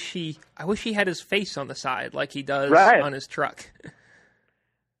great. I wish he had his face on the side like he does on his truck.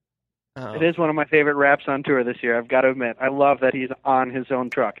 It is one of my favorite wraps on tour this year, I've got to admit. I love that he's on his own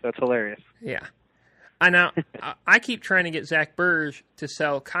truck. That's hilarious. Yeah. I keep trying to get Zach Burge to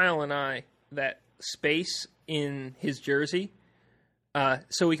sell Kyle and I that space in his jersey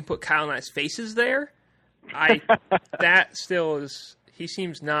so we can put Kyle and I's faces there. That still is... he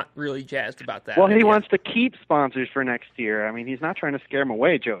seems not really jazzed about that. Well, he wants to keep sponsors for next year. I mean, he's not trying to scare them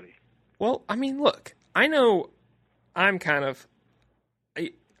away, Jody. Well, I mean, look, I know I'm kind of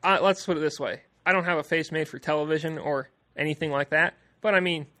let's put it this way. I don't have a face made for television or anything like that, but I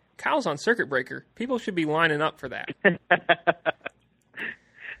mean, Kyle's on Circuit Breaker. People should be lining up for that.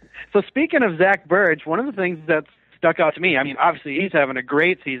 So speaking of Zach Burge, one of the things that's stuck out to me, I mean, obviously he's having a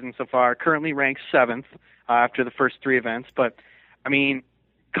great season so far, currently ranked 7th after the first 3 events, but, I mean,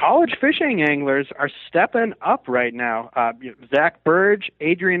 college fishing anglers are stepping up right now. Zach Burge,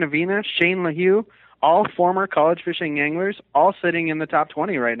 Adrian Avina, Shane LaHue, all former college fishing anglers, all sitting in the top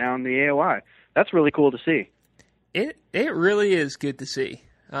 20 right now in the AOI. That's really cool to see. It really is good to see.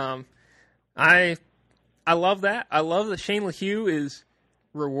 I love that. I love that Shane LaHue is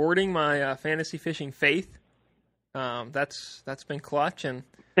rewarding my fantasy fishing faith. That's been clutch, and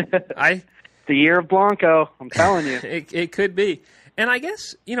the year of Blanco. I'm telling you, it could be. And I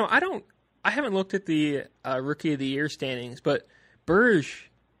guess I haven't looked at the Rookie of the Year standings, but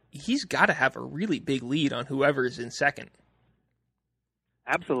Burge, he's got to have a really big lead on whoever's in second.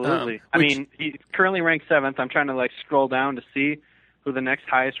 Absolutely. I mean, he's currently ranked 7th. I'm trying to scroll down to see who the next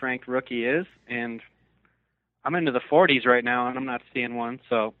highest ranked rookie is, and I'm into the 40s right now, and I'm not seeing one.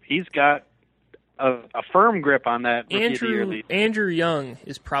 So he's got a firm grip on that Rookie of the Year lead. Andrew Young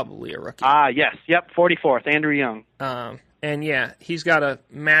is probably a rookie. Yes. Yep, 44th, Andrew Young. And yeah, he's got a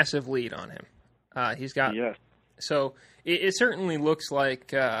massive lead on him. Yes. So it certainly looks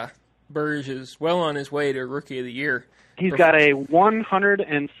like Burge is well on his way to Rookie of the Year. He's got a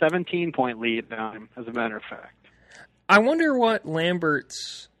 117-point lead on him, as a matter of fact. I wonder what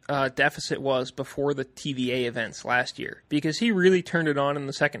Lambert's deficit was before the TVA events last year, because he really turned it on in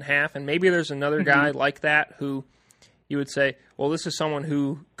the second half, and maybe there's another guy like that who you would say, well, this is someone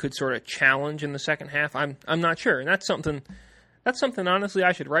who could sort of challenge in the second half. I'm not sure, and that's something honestly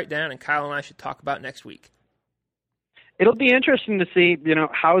I should write down, and Kyle and I should talk about next week. It'll be interesting to see,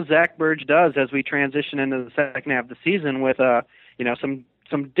 how Zach Burge does as we transition into the second half of the season with, some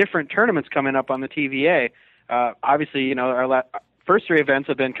different tournaments coming up on the TVA. Obviously, our first 3 events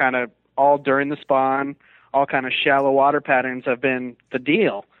have been kind of all during the spawn, all kind of shallow water patterns have been the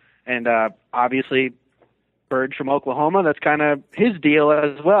deal. And obviously, Burge from Oklahoma, that's kind of his deal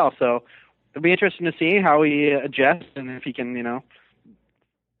as well. So it'll be interesting to see how he adjusts and if he can,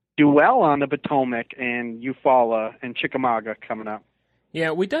 do well on the Potomac and Eufaula and Chickamauga coming up.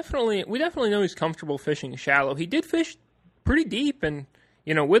 Yeah, we definitely know he's comfortable fishing shallow. He did fish pretty deep and,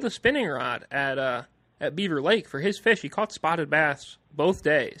 with a spinning rod at Beaver Lake for his fish. He caught spotted bass both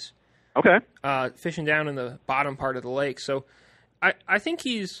days. Okay. Fishing down in the bottom part of the lake. So I think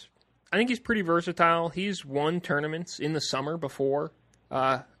he's pretty versatile. He's won tournaments in the summer before.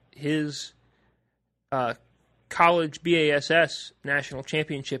 His college BASS national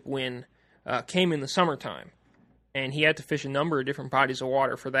championship win came in the summertime, and he had to fish a number of different bodies of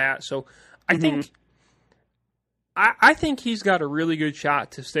water for that. So I think he's got a really good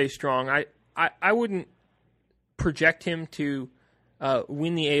shot to stay strong. I wouldn't project him to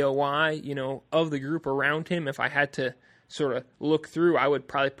win the AOI, of the group around him. If I had to sort of look through, I would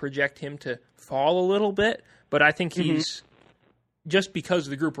probably project him to fall a little bit, but I think he's just because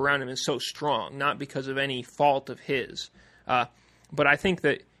the group around him is so strong, not because of any fault of his. But I think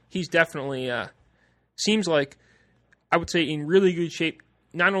that he's definitely seems like, I would say, in really good shape,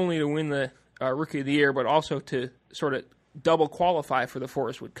 not only to win the Rookie of the Year, but also to sort of double qualify for the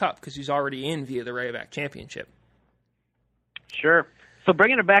Forrest Wood Cup, because he's already in via the Rayovac Championship. Sure. So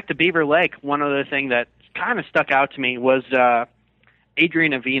bringing it back to Beaver Lake, one other thing that kind of stuck out to me was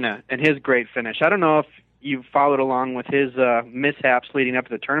Adrian Avina and his great finish. I don't know if you followed along with his mishaps leading up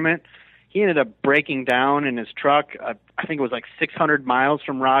to the tournament. He ended up breaking down in his truck. I think it was like 600 miles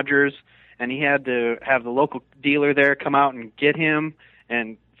from Rogers, and he had to have the local dealer there come out and get him.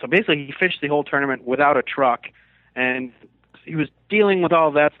 And so basically he fished the whole tournament without a truck, and he was dealing with all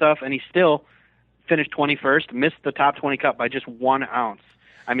of that stuff, and he still finished 21st, missed the top 20 cut by just 1 ounce.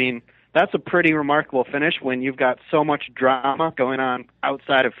 I mean, that's a pretty remarkable finish when you've got so much drama going on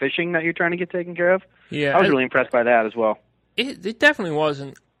outside of fishing that you're trying to get taken care of. Yeah, I was really impressed by that as well. It definitely was,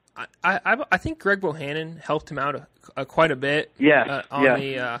 and I think Greg Bohannon helped him out quite a bit. Yes,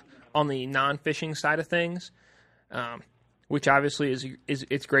 on the non-fishing side of things, which obviously is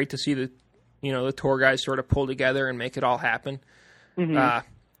it's great to see the tour guys sort of pull together and make it all happen.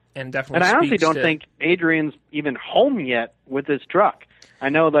 And definitely. And I honestly don't think Adrian's even home yet with his truck. I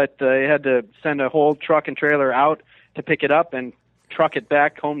know that they had to send a whole truck and trailer out to pick it up and truck it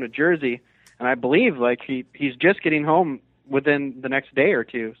back home to Jersey. And I believe he's just getting home within the next day or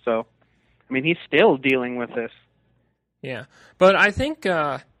two. So, I mean, he's still dealing with this. Yeah, but I think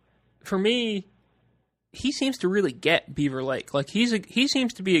for me, he seems to really get Beaver Lake. Like he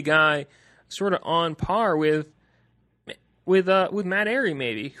seems to be a guy sort of on par with Matt Airy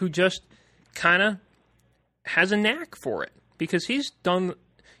maybe, who just kind of has a knack for it because he's done.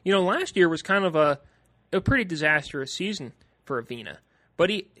 Last year was kind of a pretty disastrous season for Avina,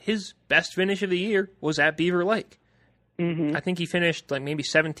 but his best finish of the year was at Beaver Lake. Mm-hmm. I think he finished like maybe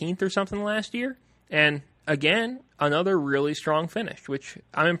 17th or something last year, and again another really strong finish, which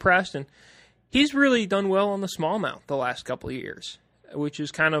I'm impressed. And he's really done well on the smallmouth the last couple of years, which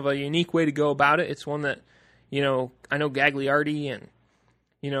is kind of a unique way to go about it. It's one that I know Gagliardi and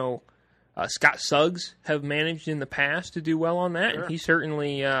Scott Suggs have managed in the past to do well on that, Sure. and he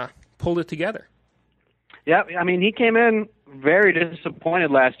certainly pulled it together. Yeah, I mean, he came in very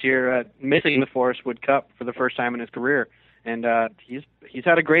disappointed last year, missing the Forest Wood Cup for the first time in his career, and he's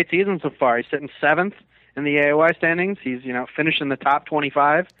had a great season so far. He's sitting 7th in the AOY standings. He's finished in the top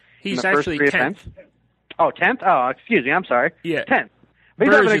 25. He's in the actually first 3 events. 10th. Oh, 10th? Oh, excuse me. I'm sorry. Yeah. 10th. But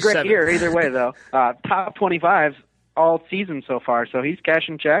he's Burge having a is great 7th. year either way, though. Top 25s all season so far, so he's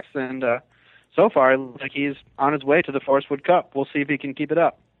cashing checks, and so far it looks like he's on his way to the Forest Wood Cup. We'll see if he can keep it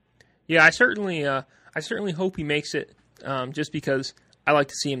up. Yeah, I certainly hope he makes it, just because I like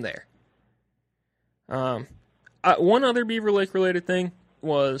to see him there. One other Beaver Lake related thing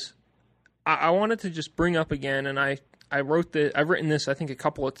was I wanted to just bring up again, and I've written this I think a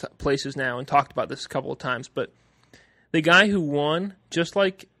couple of places now and talked about this a couple of times, but the guy who won, just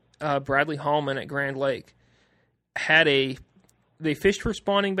like Bradley Hallman at Grand Lake, they fished for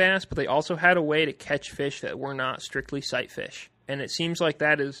spawning bass, but they also had a way to catch fish that were not strictly sight fish. And it seems like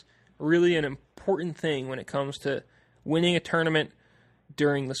that is really an important thing when it comes to winning a tournament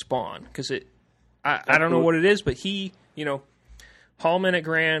during the spawn. Because I don't know what it is, but Hallman at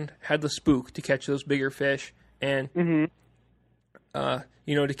Grand had the spook to catch those bigger fish. And,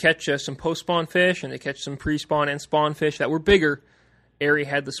 to catch some post-spawn fish and to catch some pre-spawn and spawn fish that were bigger, Airy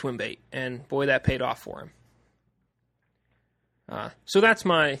had the swim bait. And, boy, that paid off for him. So that's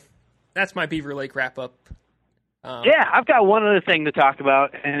my Beaver Lake wrap-up. Yeah, I've got one other thing to talk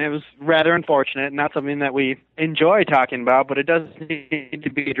about, and it was rather unfortunate, not something that we enjoy talking about, but it does need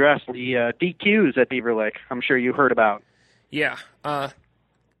to be addressed. The DQs at Beaver Lake, I'm sure you heard about. Yeah.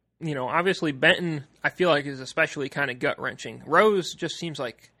 Obviously Benton, I feel like, is especially kind of gut-wrenching. Rose just seems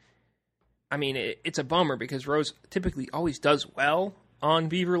like, it's a bummer because Rose typically always does well on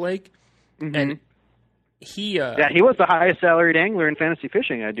Beaver Lake, and he was the highest salaried angler in fantasy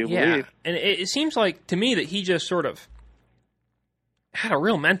fishing, I do believe. And it seems like to me that he just sort of had a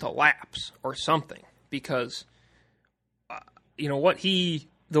real mental lapse or something because the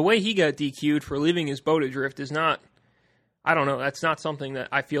way he got DQ'd for leaving his boat adrift is not, I don't know, that's not something that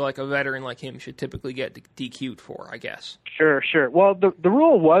I feel like a veteran like him should typically get DQ'd for, I guess. Sure. Well, the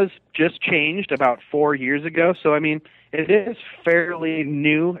rule was just changed about 4 years ago, so it is fairly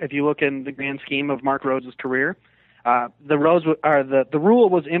new if you look in the grand scheme of Mark Rhodes' career. The rule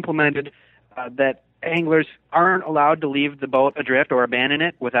was implemented that anglers aren't allowed to leave the boat adrift or abandon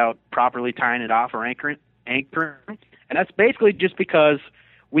it without properly tying it off or anchoring. And that's basically just because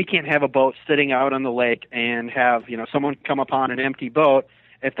we can't have a boat sitting out on the lake and have someone come upon an empty boat.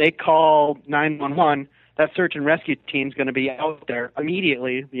 If they call 911, that search and rescue team is going to be out there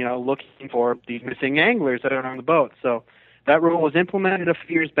immediately, looking for these missing anglers that are on the boat. So that rule was implemented a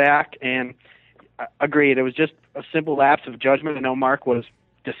few years back, and agreed, it was just a simple lapse of judgment. I know Mark was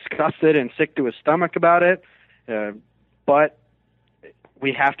disgusted and sick to his stomach about it, but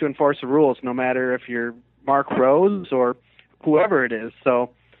we have to enforce the rules, no matter if you're Mark Rose or whoever it is.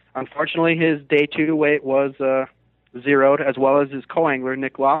 So unfortunately, his day 2 weight was zeroed, as well as his co-angler,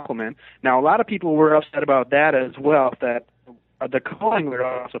 Nick Lockelman. Now, a lot of people were upset about that as well, that the co-angler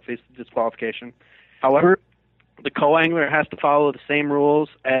also faced disqualification. However, the co-angler has to follow the same rules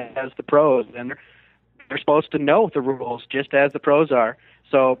as the pros, and they're supposed to know the rules just as the pros are.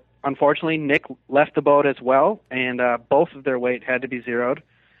 So, unfortunately, Nick left the boat as well, and both of their weight had to be zeroed.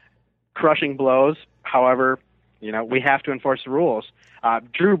 Crushing blows. However, we have to enforce the rules.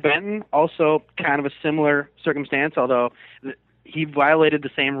 Drew Benton, also kind of a similar circumstance, although he violated the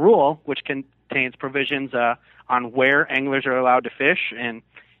same rule, which contains provisions on where anglers are allowed to fish,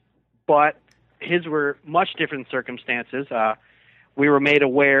 but his were much different circumstances. We were made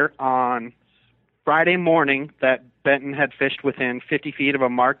aware on Friday morning that Benton had fished within 50 feet of a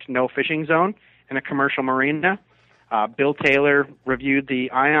marked no fishing zone in a commercial marina. Bill Taylor reviewed the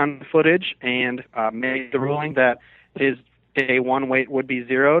ION footage and made the ruling that his day 1 weight would be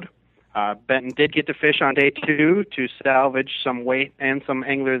zeroed. Benton did get to fish on day 2 to salvage some weight and some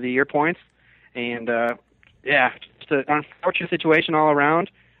Angler of the Year points. And, an unfortunate situation all around.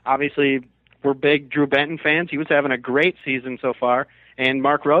 Obviously, we're big Drew Benton fans. He was having a great season so far, and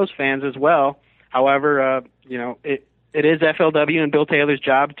Mark Rose fans as well. However, it is FLW and Bill Taylor's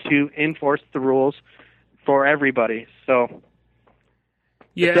job to enforce the rules for everybody. So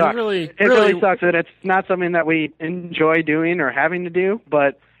yeah, it really sucks that it's not something that we enjoy doing or having to do.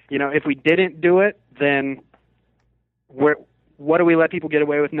 But if we didn't do it, then what do we let people get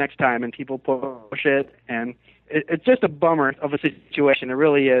away with next time? And people push it, and it's just a bummer of a situation. It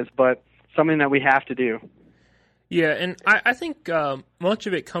really is, but something that we have to do. Yeah, and I think much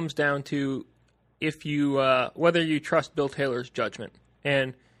of it comes down to if you whether you trust Bill Taylor's judgment.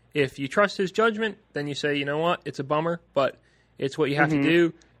 And if you trust his judgment, then you say, you know what, it's a bummer, but it's what you have to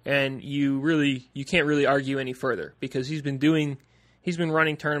do, and you can't really argue any further because he's been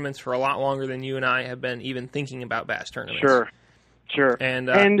running tournaments for a lot longer than you and I have been even thinking about bass tournaments. Sure. And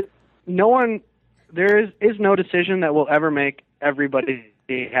there is no decision that will ever make everybody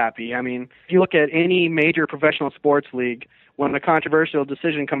happy. I mean, if you look at any major professional sports league, when a controversial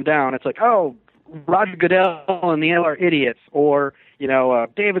decision comes down, it's like, oh, Roger Goodell and the NL are idiots, or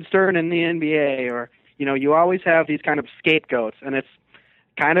David Stern in the NBA, or you always have these kind of scapegoats, and it's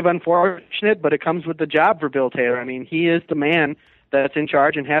kind of unfortunate, but it comes with the job for Bill Taylor. I mean, he is the man that's in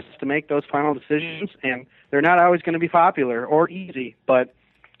charge and has to make those final decisions, and they're not always going to be popular or easy, but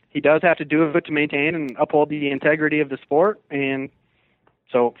he does have to do it to maintain and uphold the integrity of the sport. And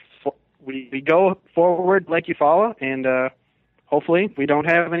so we go forward like Eufaula, and hopefully we don't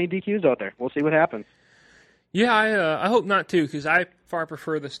have any DQs out there. We'll see what happens. Yeah, I hope not too, because I far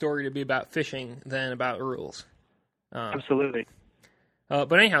prefer the story to be about fishing than about rules. Absolutely.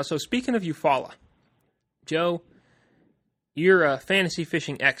 But anyhow, so speaking of Eufaula, Joe, you're a fantasy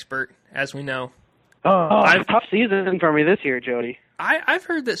fishing expert, as we know. It's a tough season for me this year, Jody. I've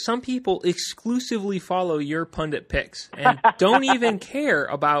heard that some people exclusively follow your pundit picks and don't even care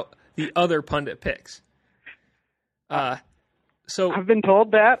about the other pundit picks. So I've been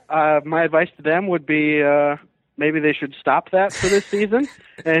told that. My advice to them would be maybe they should stop that for this season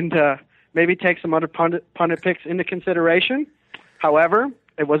and maybe take some other pundit picks into consideration. However,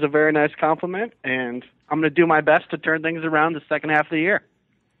 it was a very nice compliment, and I'm going to do my best to turn things around the second half of the year.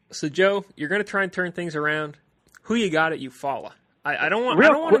 So, Joe, you're going to try and turn things around. Who you got at Eufaula? I don't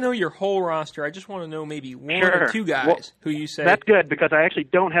want to know your whole roster. I just want to know maybe one or two guys who you say. That's good, because I actually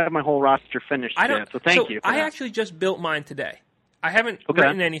don't have my whole roster finished yet, so thank you for that. I actually just built mine today. I haven't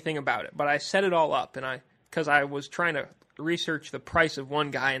written anything about it, but I set it all up, and because I was trying to research the price of one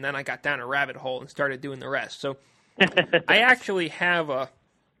guy, and then I got down a rabbit hole and started doing the rest. So I actually have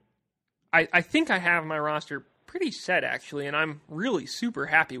I think I have my roster pretty set, actually, and I'm really super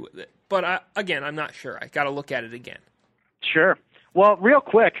happy with it. But, again, I'm not sure. I got to look at it again. Sure. Well, real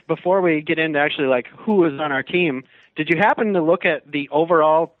quick, before we get into actually, who is on our team, did you happen to look at the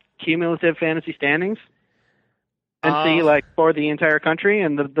overall cumulative fantasy standings and see, for the entire country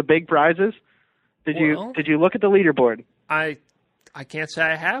and the big prizes? Did you look at the leaderboard? I can't say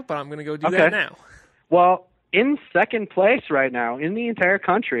I have, but I'm going to go do that now. Well, in second place right now in the entire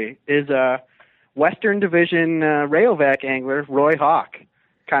country is Western Division Rayovac angler Roy Hawk.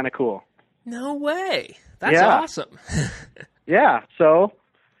 Kind of cool. No way. That's awesome. Yeah. So,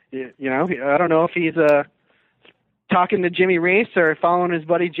 I don't know if he's talking to Jimmy Reese or following his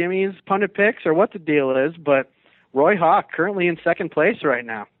buddy Jimmy's pundit picks or what the deal is, but Roy Hawk currently in second place right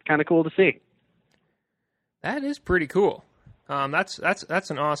now. Kind of cool to see. That is pretty cool. That's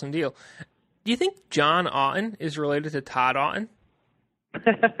an awesome deal. Do you think John Otten is related to Todd Otten?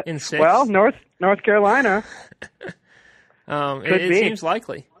 In six? Well, North Carolina. It seems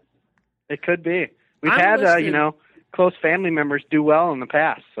likely. It could be. We've had close family members do well in the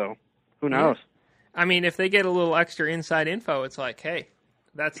past, so who knows? I mean, if they get a little extra inside info, it's like, hey,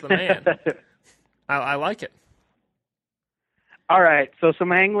 that's the man. I like it. All right, so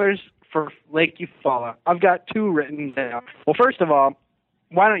some anglers for Lake Eufaula. I've got two written down. Well, first of all,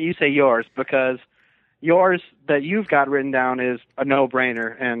 why don't you say yours? Because yours that you've got written down is a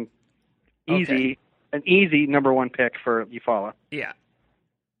no-brainer and an easy number one pick for Eufaula. Yeah.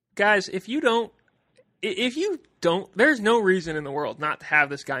 Guys, if you don't, there's no reason in the world not to have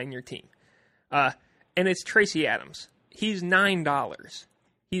this guy in your team. And it's Tracy Adams. He's $9.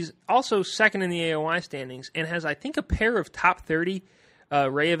 He's also second in the AOI standings and has, I think, a pair of top 30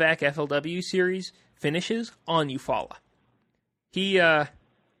 Rayovac FLW series finishes on Eufaula.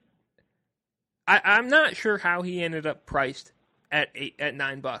 I'm not sure how he ended up priced at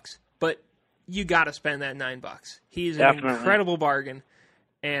 $9, but you got to spend that $9. He's an incredible bargain,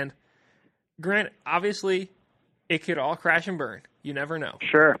 and granted, obviously, it could all crash and burn. You never know.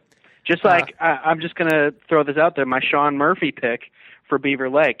 Sure. Just like I'm just going to throw this out there, my Sean Murphy pick for Beaver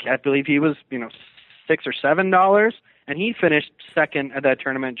Lake. I believe he was, $6 or $7, and he finished second at that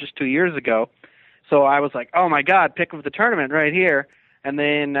tournament just 2 years ago. So I was like, oh my God, pick of the tournament right here. And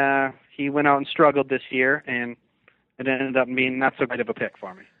then he went out and struggled this year, and it ended up being not so great of a pick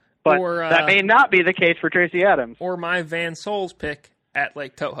for me. But that may not be the case for Tracy Adams. Or my Van Sols pick at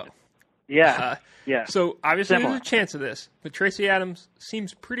Lake Toho. Yeah. Yeah. So obviously there's a chance of this, but Tracy Adams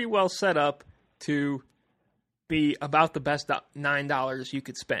seems pretty well set up to be about the best $9 you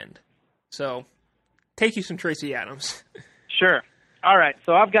could spend. So take you some Tracy Adams. Sure. All right.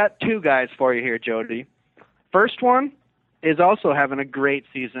 So I've got two guys for you here, Jody. First one is also having a great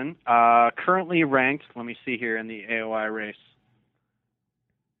season. Currently ranked, let me see here in the AOI race.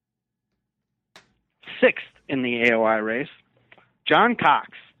 6th in the AOI race. John Cox.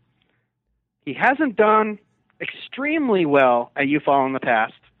 He hasn't done extremely well at UFall in the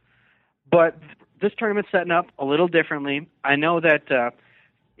past, but this tournament's setting up a little differently. I know that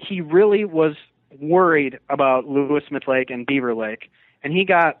he really was worried about Lewis Smith Lake and Beaver Lake, and he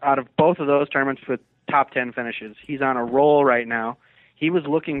got out of both of those tournaments with top 10 finishes. He's on a roll right now. He was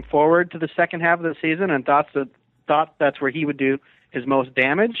looking forward to the second half of the season and thought that's where he would do his most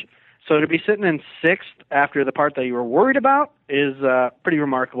damage. So to be sitting in 6th after the part that you were worried about is pretty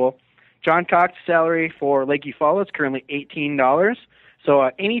remarkable. John Cox's salary for Lake Eufaula is currently $18. So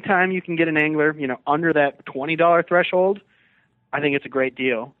anytime you can get an angler, under that $20 threshold, I think it's a great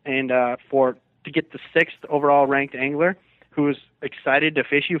deal. And to get the 6th overall ranked angler who's excited to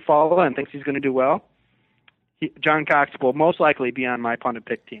fish Eufaula and thinks he's going to do well, John Cox will most likely be on my punted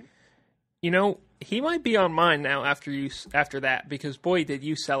pick team. He might be on mine now after that, because boy, did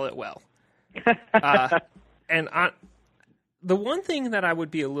you sell it well. And the one thing that I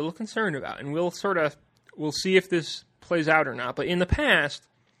would be a little concerned about, and we'll see if this plays out or not, but in the past,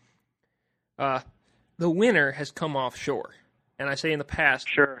 the winner has come offshore. And I say in the past,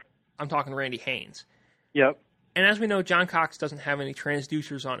 sure, I'm talking Randy Haynes. Yep. And as we know, John Cox doesn't have any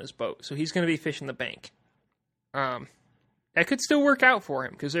transducers on his boat, so he's going to be fishing the bank. That could still work out for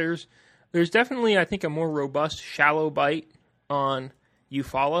him, because there's definitely, I think, a more robust shallow bite on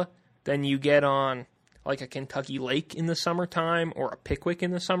Eufaula than you get on like a Kentucky Lake in the summertime or a Pickwick in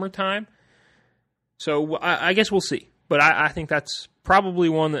the summertime. So I guess we'll see. But I think that's probably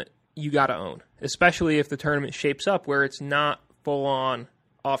one that you got to own, especially if the tournament shapes up where it's not full-on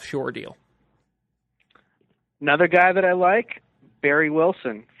offshore deal. Another guy that I like, Barry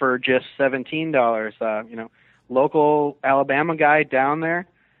Wilson, for just $17. Local Alabama guy down there.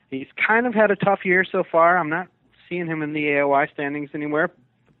 He's kind of had a tough year so far. I'm not seeing him in the AOI standings anywhere.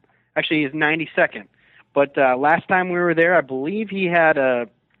 Actually, he's 92nd. But last time we were there, I believe he had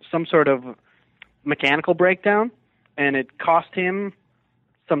some sort of mechanical breakdown, and it cost him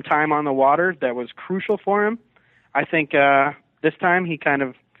some time on the water that was crucial for him. I think this time he kind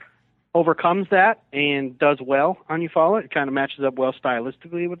of overcomes that and does well on Eufaula. It kind of matches up well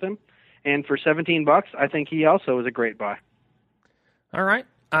stylistically with him. And for $17, I think he also is a great buy. All right.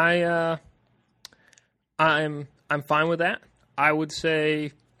 I'm fine with that. I would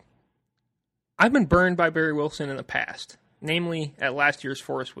say I've been burned by Barry Wilson in the past, namely at last year's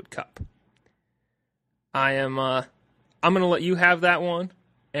Forest Wood Cup. I'm going to let you have that one,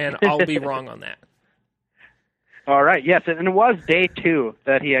 and I'll be wrong on that. All right. Yes, and it was day 2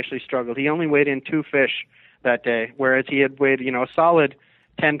 that he actually struggled. He only weighed in 2 fish that day, whereas he had weighed, a solid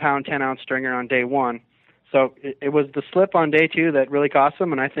 10-pound, 10-ounce stringer on day 1. So it was the slip on day 2 that really cost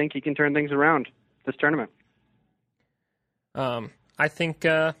him, and I think he can turn things around this tournament. I think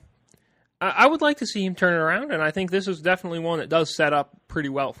I would like to see him turn it around, and I think this is definitely one that does set up pretty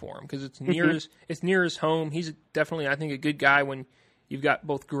well for him because it's near his home. He's definitely, I think, a good guy when you've got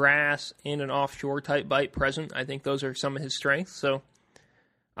both grass and an offshore type bite present. I think those are some of his strengths. So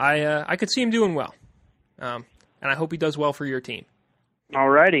I could see him doing well, and I hope he does well for your team. All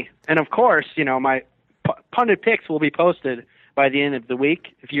righty, and of course, my punted picks will be posted by the end of the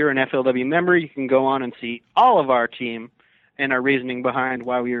week. If you're an FLW member, you can go on and see all of our team and our reasoning behind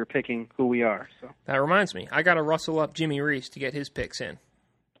why we were picking who we are. So that reminds me, I got to rustle up Jimmy Reese to get his picks in.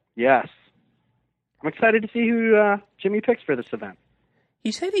 Yes. I'm excited to see who Jimmy picks for this event.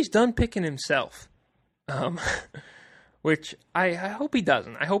 He said he's done picking himself, which I hope he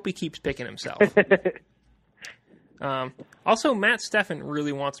doesn't. I hope he keeps picking himself. Also, Matt Steffen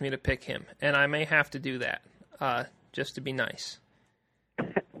really wants me to pick him, and I may have to do that just to be nice.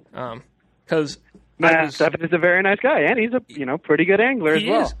 Because Matt Steffen is a very nice guy, and he's a pretty good angler as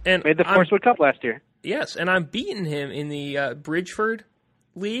well. And made the Forest Wood Cup last year. Yes, and I'm beating him in the Bridgeford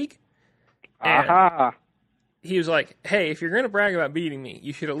League. Aha! he was like, "Hey, if you're going to brag about beating me,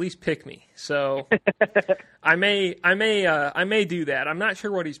 you should at least pick me." So I may do that. I'm not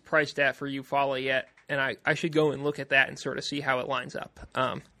sure what he's priced at for Eufaula yet, and I should go and look at that and sort of see how it lines up.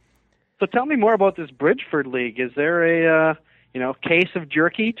 So tell me more about this Bridgeford League. Is there a case of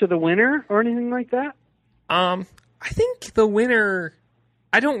jerky to the winner or anything like that? I think the winner,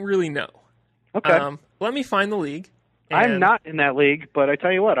 I don't really know. Okay. Let me find the league. I'm not in that league, but I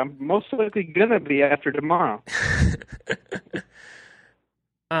tell you what, I'm most likely going to be after tomorrow.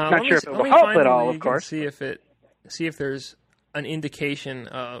 Not sure if it will help at all, of course. See if there's an indication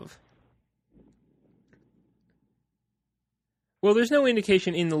of. Well, there's no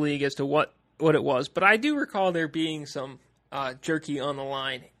indication in the league as to what it was, but I do recall there being some jerky on the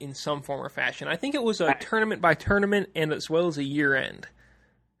line in some form or fashion. I think it was a tournament by tournament and as well as a year end.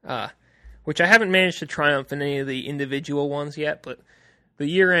 Which I haven't managed to triumph in any of the individual ones yet, but the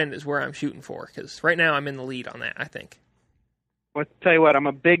year end is where I'm shooting for, because right now I'm in the lead on that, I think. Well, I'll tell you what, I'm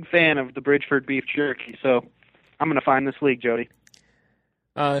a big fan of the Bridgeford beef jerky, so I'm going to find this league, Jody.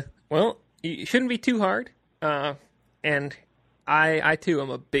 Well, it shouldn't be too hard, and I too am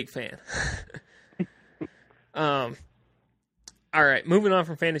a big fan. All right, moving on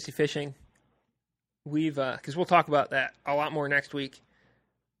from fantasy fishing, because we'll talk about that a lot more next week.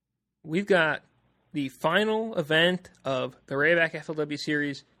 We've got the final event of the Rayovac FLW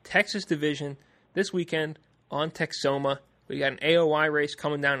Series Texas Division this weekend on Texoma. We got an AOY race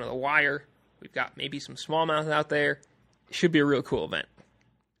coming down to the wire. We've got maybe some smallmouth out there. It should be a real cool event.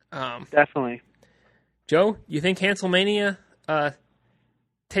 Definitely. Joe, you think Hanselmania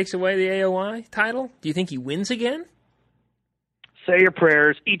takes away the AOY title? Do you think he wins again? Say your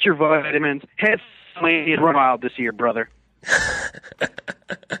prayers, eat your vitamins. Hanselmania run wild this year, brother.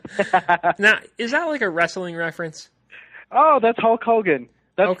 Now, is that like a wrestling reference? Oh, that's Hulk Hogan.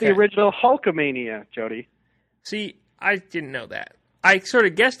 That's okay. The original Hulkamania, Jody. See, I didn't know that. I sort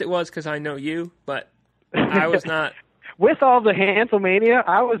of guessed it was because I know you, but I was not. With all the Hanselmania,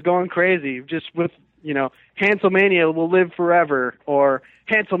 I was going crazy. Just with, Hanselmania will live forever, or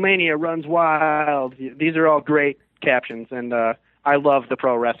Hanselmania runs wild. These are all great captions, and I love the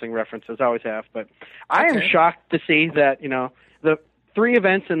pro wrestling references, always have. But I am shocked to see that, the 3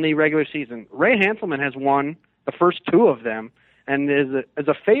 events in the regular season, Ray Hanselman has won the first 2 of them and is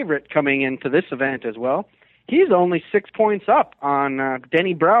a favorite coming into this event as well. He's only 6 points up on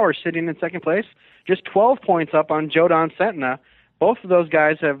Denny Brower sitting in second place, just 12 points up on Jodan Sentina. Both of those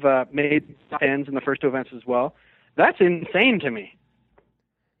guys have made ends in the first 2 events as well. That's insane to me.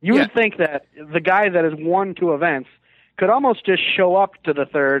 You would think that the guy that has won 2 events could almost just show up to the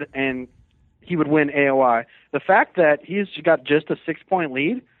third and he would win AOI. The fact that he's got just a 6-point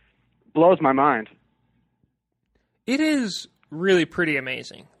lead blows my mind. It is really pretty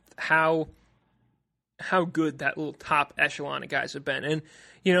amazing how good that little top echelon of guys have been. And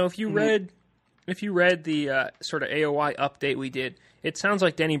if you read the sort of AOI update we did, it sounds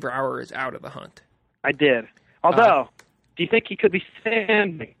like Denny Brower is out of the hunt. I did. Although, do you think he could be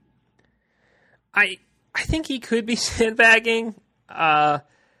sandbagging? I think he could be sandbagging.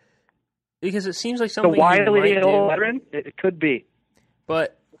 Because it seems like something the wily he might old do. veteran, it could be.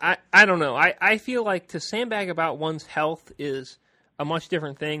 But I don't know. I feel like to sandbag about one's health is a much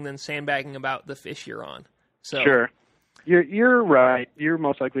different thing than sandbagging about the fish you're on. So, sure. You're right. You're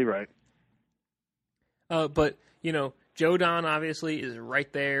most likely right. But, Jodan obviously is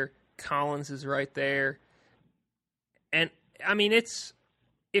right there. Collins is right there. And, I mean, if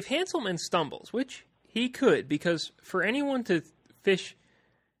Hanselman stumbles, which he could, because for anyone to fish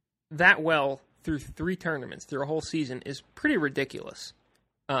that well through 3 tournaments, through a whole season, is pretty ridiculous.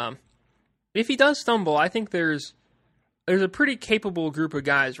 If he does stumble, I think there's a pretty capable group of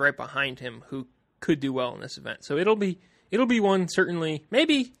guys right behind him who could do well in this event. So it'll be one certainly.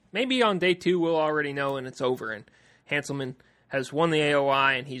 Maybe on day 2 we'll already know and it's over, and Hanselman has won the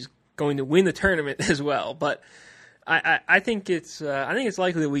AOI and he's going to win the tournament as well. But I think it's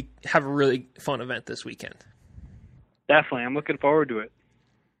likely that we have a really fun event this weekend. Definitely, I'm looking forward to it.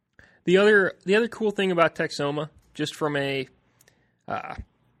 The other cool thing about Texoma, just from a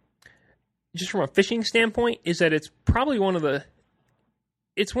fishing standpoint, is that it's probably one of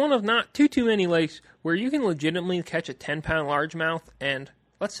not too many lakes where you can legitimately catch a 10-pound largemouth and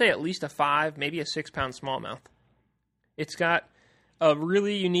let's say at least a 5, maybe a 6-pound smallmouth. It's got a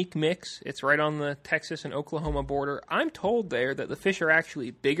really unique mix. It's right on the Texas and Oklahoma border. I'm told there that the fish are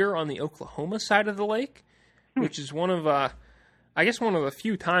actually bigger on the Oklahoma side of the lake, which is one of the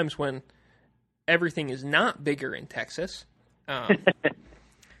few times when everything is not bigger in Texas. And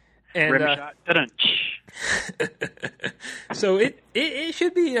so it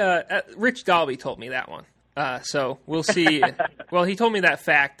should be. Rich Dalby told me that one. So we'll see. Well, he told me that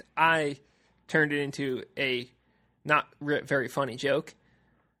fact. I turned it into a not very funny joke.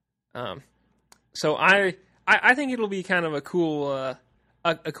 So I think it'll be kind of a cool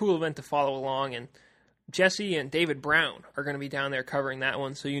event to follow along, and Jesse and David Brown are going to be down there covering that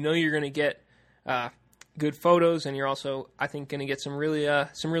one. So you're going to get good photos, and you're also, I think, going to get some really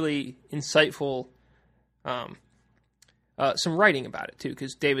insightful, some writing about it too,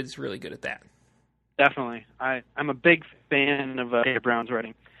 because David's really good at that. Definitely, I'm a big fan of David Brown's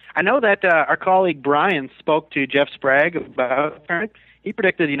writing. I know that our colleague Brian spoke to Jeff Sprague about it. He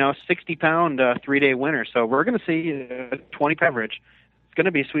predicted, 60-pound 3-day winner. So we're going to see a 20 average. It's going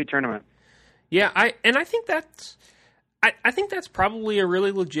to be a sweet tournament. Yeah, I think that's probably a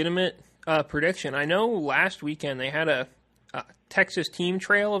really legitimate prediction. I know last weekend they had a Texas Team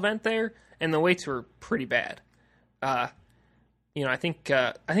Trail event there, and the weights were pretty bad. I think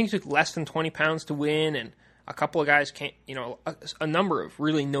it took less than 20 pounds to win, and a couple of guys came. A number of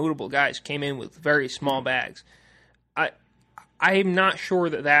really notable guys came in with very small bags. I'm not sure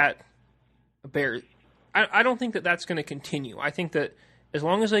that bears. I don't think that that's going to continue. I think that as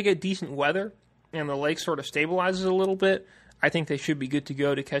long as they get decent weather and the lake sort of stabilizes a little bit, I think they should be good to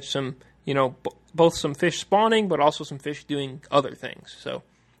go to catch some, both some fish spawning, but also some fish doing other things. So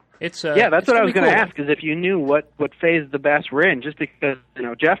it's that's what I was going to ask, is if you knew what phase the bass were in, just because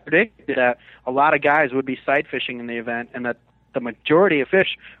Jeff predicted that a lot of guys would be sight fishing in the event, and that the majority of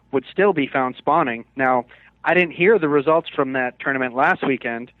fish would still be found spawning. Now, I didn't hear the results from that tournament last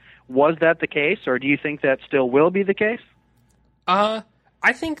weekend. Was that the case, or do you think that still will be the case?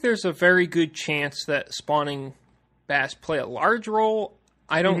 I think there's a very good chance that spawning bass play a large role.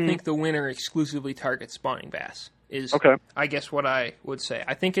 I don't think the winner exclusively targets spawning bass is, okay, I guess, what I would say.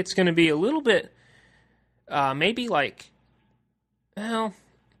 I think it's going to be a little bit, maybe like, well,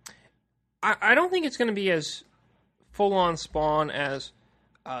 I don't think it's going to be as full-on spawn as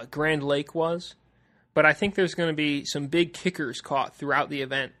Grand Lake was. But I think there's going to be some big kickers caught throughout the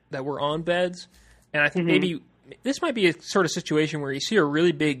event that were on beds. And I think maybe this might be a sort of situation where you see a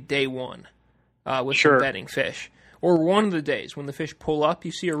really big day one with some bedding fish. Or one of the days when the fish pull up,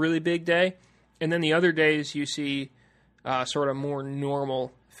 you see a really big day. And then the other days you see sort of more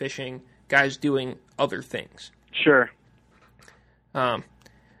normal fishing, guys doing other things. Sure. But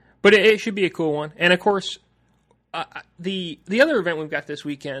it should be a cool one. And, of course, the other event we've got this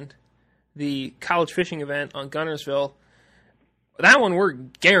weekend, the college fishing event on Guntersville, that one we're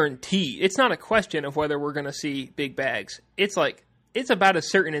guaranteed. It's not a question of whether we're going to see big bags. It's about as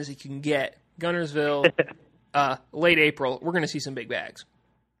certain as you can get. Guntersville, late April, we're going to see some big bags.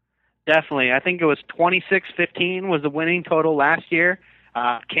 Definitely. I think it was 26-15 was the winning total last year.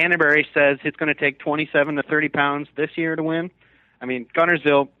 Canterbury says it's going to take 27 to 30 pounds this year to win. I mean,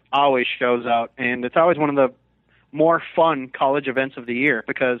 Guntersville always shows out, and it's always one of the more fun college events of the year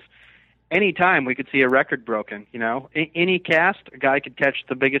because anytime we could see a record broken, any cast, a guy could catch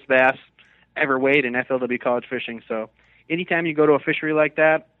the biggest bass ever weighed in FLW college fishing. So anytime you go to a fishery like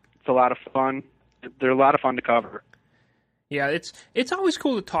that, it's a lot of fun. They're a lot of fun to cover. Yeah, it's always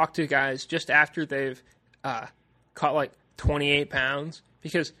cool to talk to guys just after they've caught like 28 pounds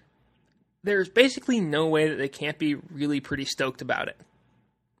because there's basically no way that they can't be really pretty stoked about it.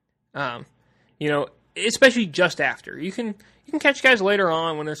 Especially just after. You can catch guys later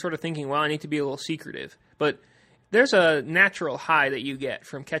on when they're sort of thinking, well, I need to be a little secretive. But there's a natural high that you get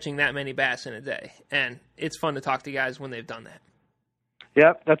from catching that many bass in a day. And it's fun to talk to guys when they've done that.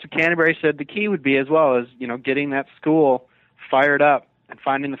 Yep, that's what Canterbury said the key would be as well, is, getting that school fired up and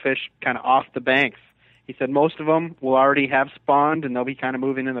finding the fish kind of off the banks. He said most of them will already have spawned and they'll be kind of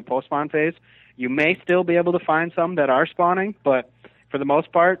moving in the post-spawn phase. You may still be able to find some that are spawning, but for the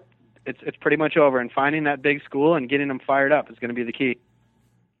most part, it's pretty much over, and finding that big school and getting them fired up is going to be the key.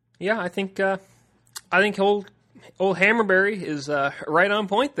 Yeah, I think old Hammerberry is right on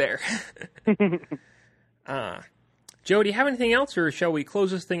point there. Joe, do you have anything else, or shall we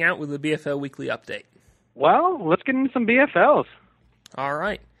close this thing out with the BFL Weekly Update? Well, let's get into some BFLs. All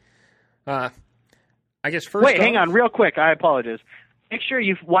right. I guess first. Wait, hang on, real quick. I apologize. Make sure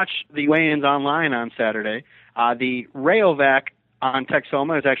you watch the weigh-ins online on Saturday. The Rayovac on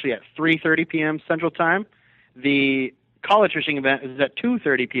Texoma is actually at 3:30 p.m. Central Time. The college fishing event is at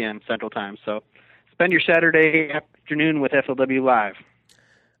 2:30 p.m. Central Time. So spend your Saturday afternoon with FLW Live.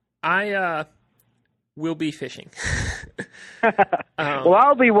 I will be fishing. Well,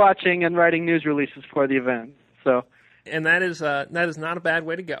 I'll be watching and writing news releases for the event. So, and that is not a bad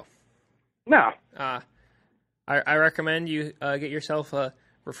way to go. No. I recommend you get yourself a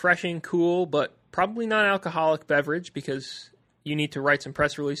refreshing, cool, but probably not alcoholic beverage because you need to write some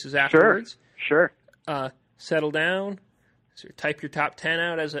press releases afterwards. Sure. settle down, so type your top 10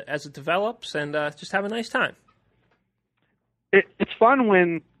 out as it develops, and just have a nice time. It's fun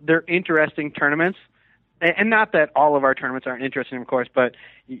when they're interesting tournaments, and not that all of our tournaments aren't interesting, of course, but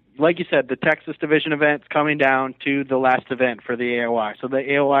like you said, the Texas Division event's coming down to the last event for the AOI. So the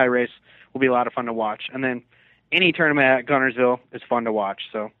AOI race will be a lot of fun to watch. And then any tournament at Guntersville is fun to watch.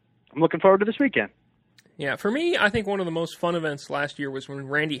 So I'm looking forward to this weekend. Yeah, for me, I think one of the most fun events last year was when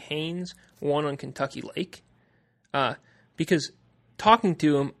Randy Haynes won on Kentucky Lake. Because talking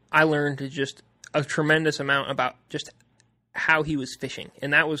to him, I learned just a tremendous amount about just how he was fishing.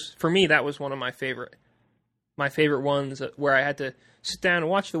 And that was, for me, that was one of my favorite ones where I had to sit down and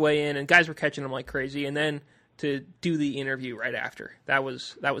watch the weigh-in, and guys were catching them like crazy, and then to do the interview right after. That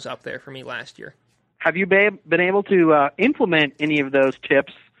was up there for me last year. Have you been able to implement any of those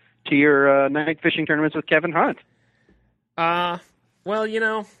tips to your night fishing tournaments with Kevin Hunt?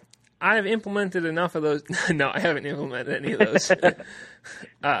 Well, I've implemented enough of those. No, I haven't implemented any of those.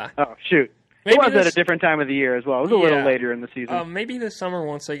 Oh, shoot. It was at a different time of the year as well. It was a little later in the season. Maybe this summer,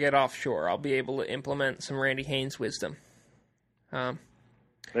 once I get offshore, I'll be able to implement some Randy Haynes wisdom. There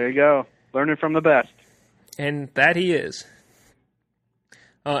you go. Learning from the best. And that he is.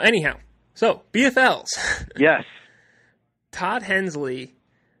 Anyhow, so, BFLs. Yes. Todd Hensley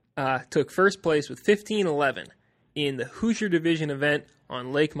took first place with 15-11 in the Hoosier Division event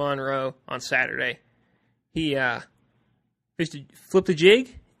on Lake Monroe on Saturday. He flipped a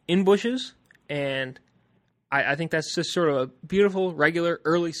jig in bushes, and I think that's just sort of a beautiful, regular,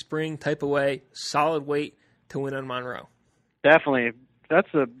 early spring type of way, solid weight to win on Monroe. Definitely.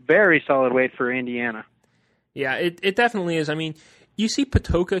 That's a very solid weight for Indiana. Yeah, it definitely is. I mean, you see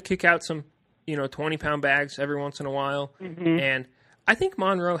Patoka kick out some, 20-pound bags every once in a while, and I think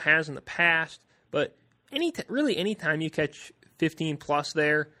Monroe has in the past, but anytime you catch 15-plus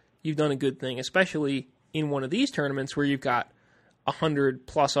there, you've done a good thing, especially in one of these tournaments where you've got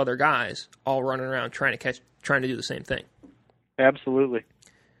 100-plus other guys all running around trying to do the same thing. Absolutely.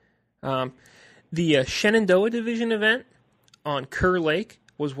 The Shenandoah Division event on Kerr Lake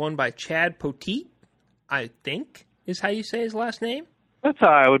was won by Chad Poteet, I think is how you say his last name. That's how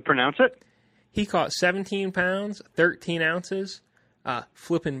I would pronounce it. He caught 17 pounds, 13 ounces,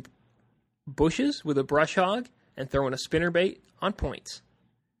 flipping bushes with a brush hog and throwing a spinnerbait on points.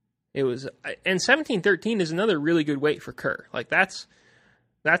 It was, and 17-13 is another really good weight for Kerr. Like that's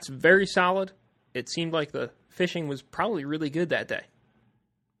very solid. It seemed like the fishing was probably really good that day.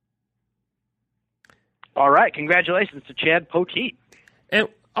 All right, congratulations to Chad Poteet. And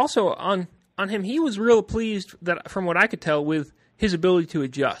also on him, he was real pleased that, from what I could tell, with his ability to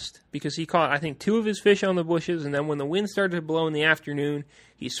adjust, because he caught, I think, 2 of his fish on the bushes, and then when the wind started to blow in the afternoon,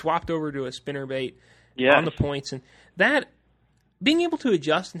 he swapped over to a spinnerbait on the points, and that, being able to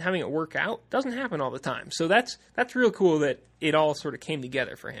adjust and having it work out doesn't happen all the time. So that's real cool that it all sort of came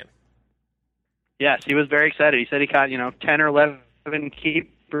together for him. Yes, he was very excited. He said he caught 10 or 11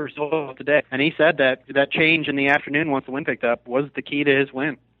 keepers today, and he said that change in the afternoon once the wind picked up was the key to his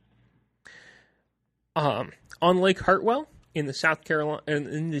win. On Lake Hartwell in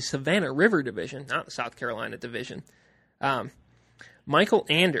the Savannah River Division, not the South Carolina Division, Michael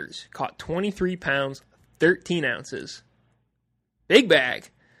Anders caught 23 pounds, 13 ounces. Big bag.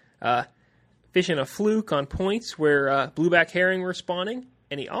 Fishing a fluke on points where blueback herring were spawning,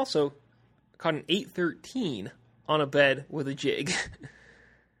 and he also caught an 8-13 on a bed with a jig.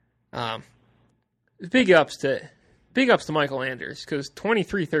 Big ups to Michael Anders, because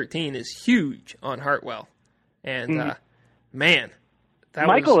 23-13 is huge on Hartwell. And, man,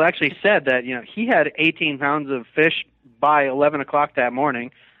 Michael actually said that, he had 18 pounds of fish by 11 o'clock that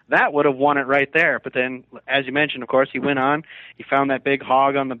morning. That would have won it right there. But then, as you mentioned, of course, he went on. He found that big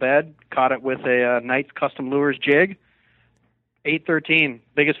hog on the bed, caught it with a Knight's Custom Lures jig. 8-13,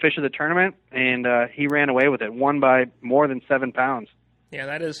 biggest fish of the tournament, and he ran away with it. Won by more than 7 pounds. Yeah,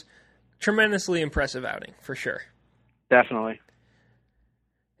 that is tremendously impressive outing, for sure. Definitely.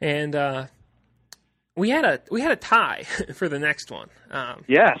 And we had a tie for the next one.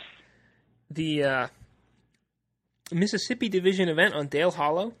 Yes. The Mississippi Division event on Dale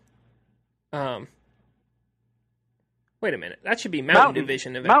Hollow. Wait a minute. That should be Mountain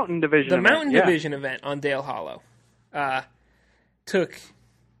Division event. Mountain Division event. The Mountain Division event on Dale Hollow. It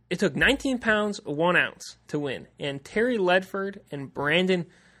took 19 pounds, 1 ounce to win. And Terry Ledford and Brandon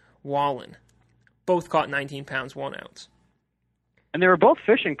Wallen both caught 19 pounds, 1 ounce. And they were both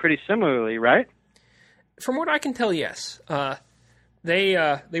fishing pretty similarly, right? From what I can tell, yes. They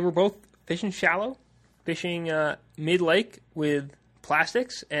were both fishing shallow, fishing mid-lake with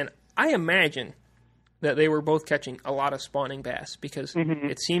plastics, and I imagine that they were both catching a lot of spawning bass because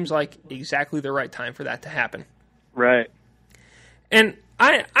it seems like exactly the right time for that to happen. Right. And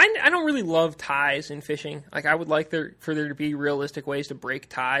I don't really love ties in fishing. Like, I would like for there to be realistic ways to break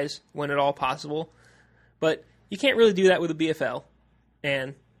ties when at all possible. But you can't really do that with a BFL.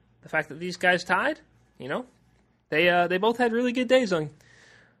 And the fact that these guys tied, they both had really good days on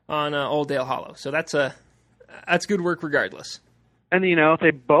Old Dale Hollow. So that's good work regardless. And,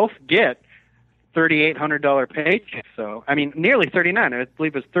 they both get $3,800 paycheck. So, nearly 39. I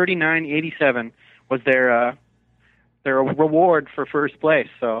believe it was $39.87 was their reward for first place.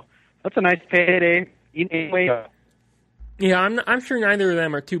 So that's a nice payday. Anyway. Yeah, I'm sure neither of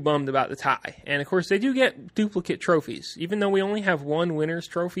them are too bummed about the tie. And, of course, they do get duplicate trophies. Even though we only have one winner's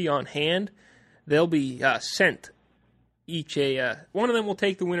trophy on hand, they'll be sent each one of them will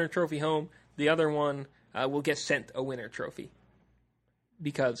take the winner trophy home. The other one will get sent a winner trophy.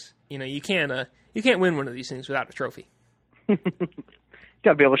 Because, you can't win one of these things without a trophy. You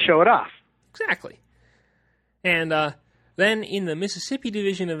got to be able to show it off. Exactly. And then in the Mississippi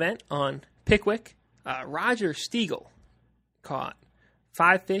Division event on Pickwick, Roger Stiegel caught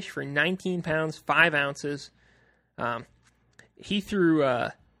 5 fish for 19 pounds, 5 ounces. He threw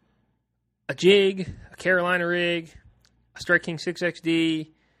a jig, a Carolina rig, a Strike King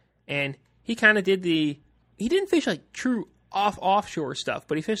 6XD, and he kind of did he didn't fish like true offshore stuff,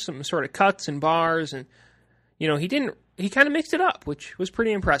 but he fished some sort of cuts and bars, and, he kind of mixed it up, which was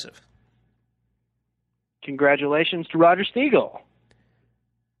pretty impressive. Congratulations to Roger Stiegel.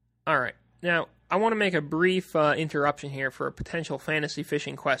 All right. Now, I want to make a brief interruption here for a potential fantasy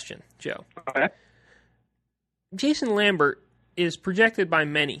fishing question, Joe. Okay. Jason Lambert is projected by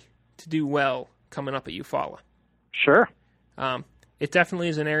many to do well coming up at Eufaula. Sure. It definitely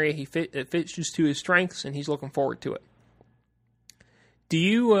is an area it fits to his strengths, and he's looking forward to it.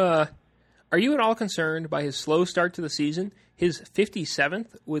 Are you at all concerned by his slow start to the season, his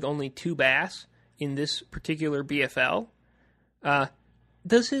 57th with only 2 bass in this particular BFL?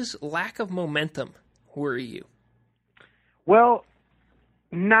 Does his lack of momentum worry you? Well,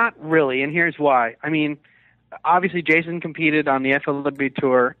 not really, and here's why. Obviously Jason competed on the FLW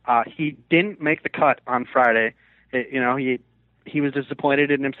Tour. He didn't make the cut on Friday. He was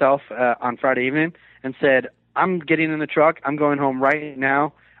disappointed in himself on Friday evening and said, I'm getting in the truck. I'm going home right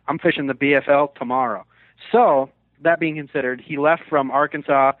now. I'm fishing the BFL tomorrow. So, that being considered, he left from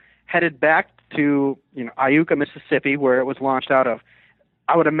Arkansas, headed back to Iuka, Mississippi, where it was launched out of.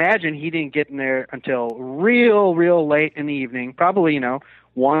 I would imagine he didn't get in there until real late in the evening, probably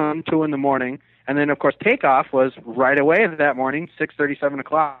 1, 2 in the morning, and then of course takeoff was right away that morning, 6:30, 7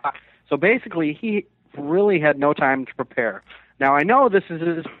 o'clock. So basically, he really had no time to prepare. Now I know this is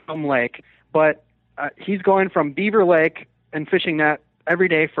his home lake, but he's going from Beaver Lake and fishing that every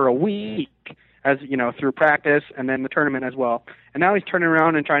day for a week, as through practice and then the tournament as well. And now he's turning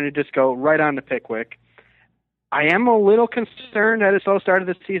around and trying to just go right on to Pickwick. I am a little concerned at his slow start of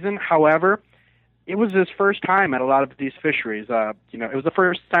the season. However, it was his first time at a lot of these fisheries. It was the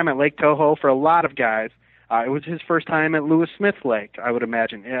first time at Lake Toho for a lot of guys. It was his first time at Lewis Smith Lake, I would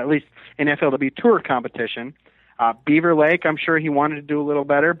imagine, at least in FLW Tour competition. Beaver Lake, I'm sure he wanted to do a little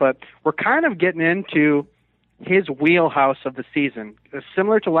better, but we're kind of getting into his wheelhouse of the season.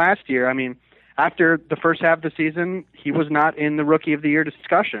 Similar to last year, after the first half of the season, he was not in the Rookie of the Year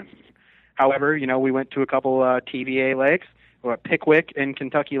discussion. However, we went to a couple TVA lakes, Pickwick and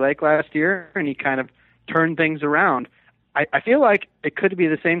Kentucky Lake last year, and he kind of turned things around. I feel like it could be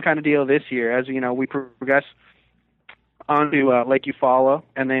the same kind of deal this year as, we progress onto Lake Eufaula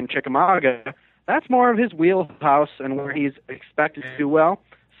and then Chickamauga. That's more of his wheelhouse and where he's expected to do well.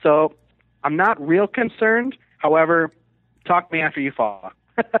 So I'm not real concerned. However, talk to me after Eufaula.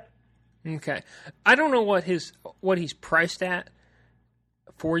 Okay. I don't know what he's priced at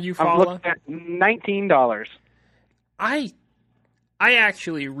for Eufaula. I'm looking at $19. I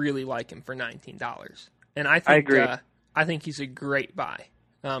actually really like him for $19, and I think I agree. I think he's a great buy.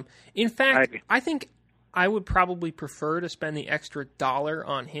 In fact, I think I would probably prefer to spend the extra $1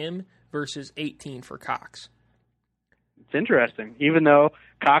 on him versus $18 for Cox. It's interesting, even though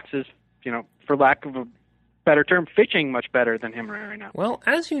Cox is, for lack of a better term, fishing much better than him right now. Well,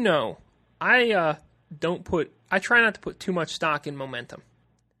 as you know, I try not to put too much stock in momentum.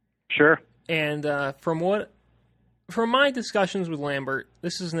 Sure. And from my discussions with Lambert,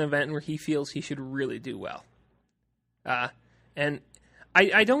 this is an event where he feels he should really do well. And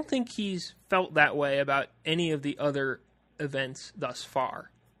I don't think he's felt that way about any of the other events thus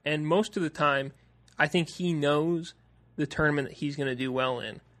far. And most of the time, I think he knows the tournament that he's going to do well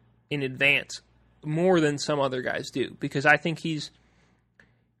in advance more than some other guys do. Because I think he's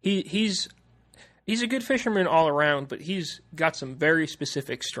he's a good fisherman all around, but he's got some very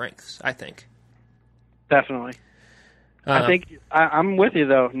specific strengths, I think. Definitely. I think I'm with you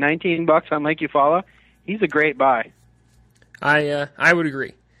though. $19 on Lake Eufaula. He's a great buy. I would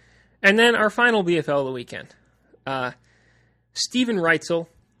agree. And then our final BFL of the weekend. Steven Reitzel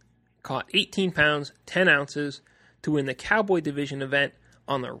caught 18 pounds, 10 ounces to win the Cowboy Division event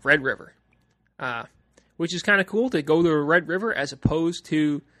on the Red River, which is kind of cool to go to a Red River as opposed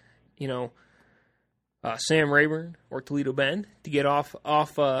to, Sam Rayburn or Toledo Bend to get off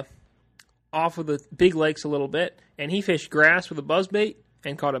of the big lakes a little bit. And he fished grass with a buzzbait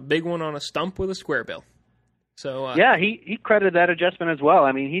and caught a big one on a stump with a square bill. So yeah, he credited that adjustment as well.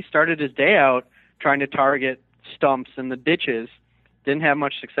 I mean, he started his day out trying to target stumps in the ditches, didn't have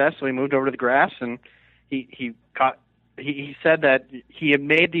much success, so he moved over to the grass, and he said that he had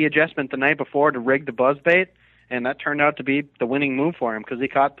made the adjustment the night before to rig the buzzbait, and that turned out to be the winning move for him because he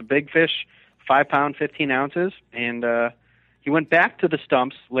caught the big fish, 5 pound, 15 ounces, and he went back to the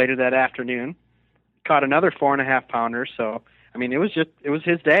stumps later that afternoon, caught another 4.5 pounder. So I mean, it was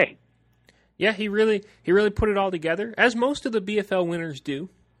his day. Yeah, he really put it all together, as most of the BFL winners do.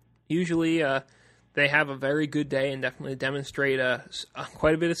 Usually, they have a very good day and definitely demonstrate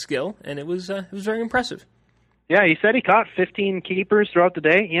quite a bit of skill, and it was very impressive. Yeah, he said he caught 15 keepers throughout the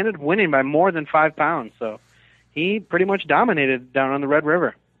day. He ended up winning by more than 5 pounds, so he pretty much dominated down on the Red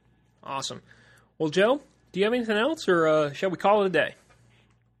River. Awesome. Well, Joe, do you have anything else, or shall we call it a day?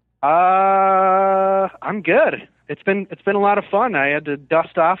 I'm good. It's been a lot of fun. I had to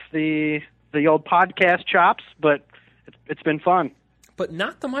dust off the old podcast chops, but it's been fun. But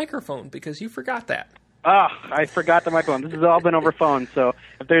not the microphone, because you forgot that. I forgot the microphone. This has all been over phone, so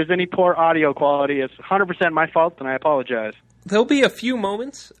if there's any poor audio quality, it's 100% my fault, and I apologize. There'll be a few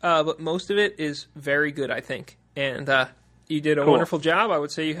moments, but most of it is very good, I think. And you did a wonderful job. I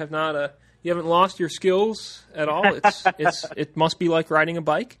would say you haven't lost your skills at all. It must be like riding a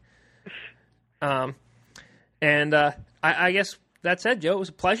bike. I guess that said, Joe, it was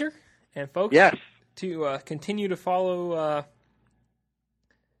a pleasure. And folks, yes, to continue to follow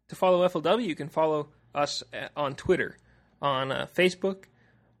FLW, you can follow us on Twitter, on Facebook,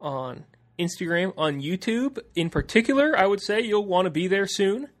 on Instagram, on YouTube. In particular, I would say you'll want to be there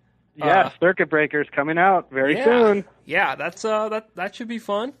soon. Yeah, Circuit Breakers coming out very soon. Yeah, that's that should be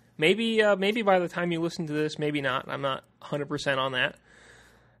fun. Maybe by the time you listen to this, maybe not. I'm not 100% on that.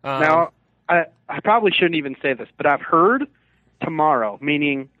 Now, I probably shouldn't even say this, but I've heard tomorrow,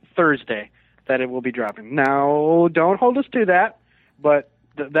 meaning Thursday, that it will be dropping. Now, don't hold us to that, but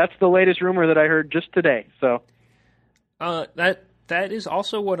that's the latest rumor that I heard just today. So, that is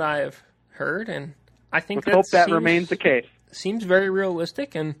also what I have heard, and I think let's hope that remains the case. Seems very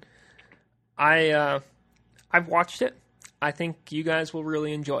realistic, and I've watched it. I think you guys will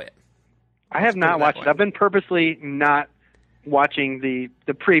really enjoy it. I have not watched it. I've been purposely not watching the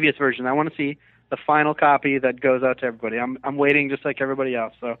previous version. I want to see the final copy that goes out to everybody. I'm waiting just like everybody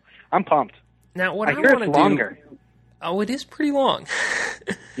else, so I'm pumped. Now, what I hear want to it's longer. Oh, it is pretty long.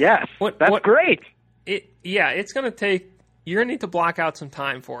 Yes, that's great. It's going to take. You're going to need to block out some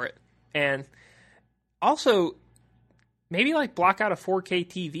time for it, and also maybe block out a 4K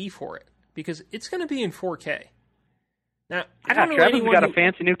TV for it because it's going to be in 4K. Now, I don't know Trevor's got a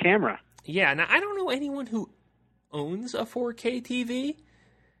fancy new camera. Yeah, now I don't know anyone who owns a 4K TV,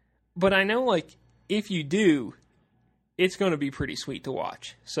 but I know if you do, it's going to be pretty sweet to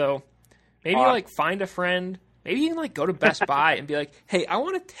watch. So maybe find a friend. Maybe you can go to Best Buy and be like, "Hey, I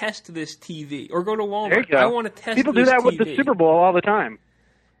want to test this TV," or go to Walmart. There you go. I want to test. People this do that TV. with the Super Bowl all the time.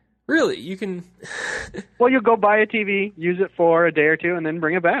 Really, you can. Well, you'll go buy a TV, use it for a day or two, and then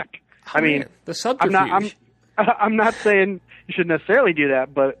bring it back. The subterfuge. I'm not saying you should necessarily do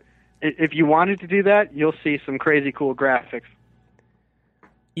that, but if you wanted to do that, you'll see some crazy cool graphics.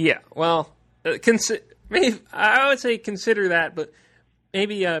 Yeah, well, maybe I would say consider that, but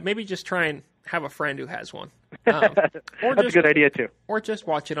maybe just try and have a friend who has one. That's a good idea too. Or just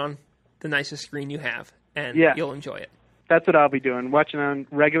watch it on the nicest screen you have, and you'll enjoy it. That's what I'll be doing, watching on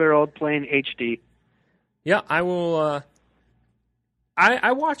regular old plain HD. Yeah, I will.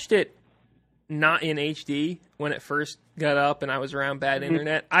 I watched it not in HD when it first got up and I was around bad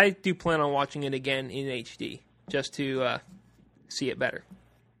internet. I do plan on watching it again in HD just to see it better.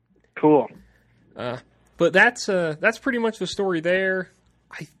 Cool. But that's pretty much the story there.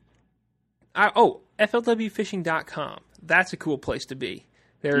 FLWfishing.com. That's a cool place to be.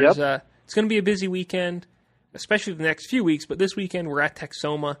 It's going to be a busy weekend, especially the next few weeks, but this weekend we're at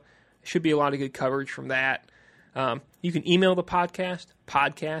Texoma. Should be a lot of good coverage from that. You can email the podcast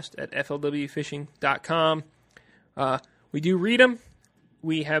at flwfishing.com. We do read them.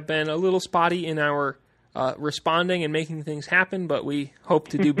 we have been a little spotty in our responding and making things happen, but we hope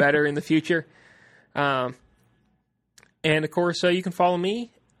to do better in the future. And, of course, you can follow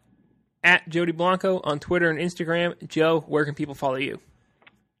me at Jody Blanco on Twitter and Instagram. Joe, where can people follow you?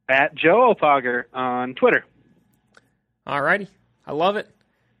 At Joe Opogger on Twitter. All righty. I love it.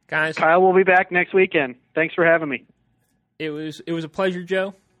 Guys, Kyle will be back next weekend. Thanks for having me. It was a pleasure,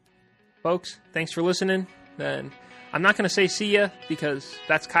 Joe. Folks, thanks for listening. And I'm not going to say see ya because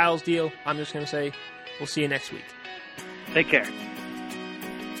that's Kyle's deal. I'm just going to say we'll see you next week. Take care.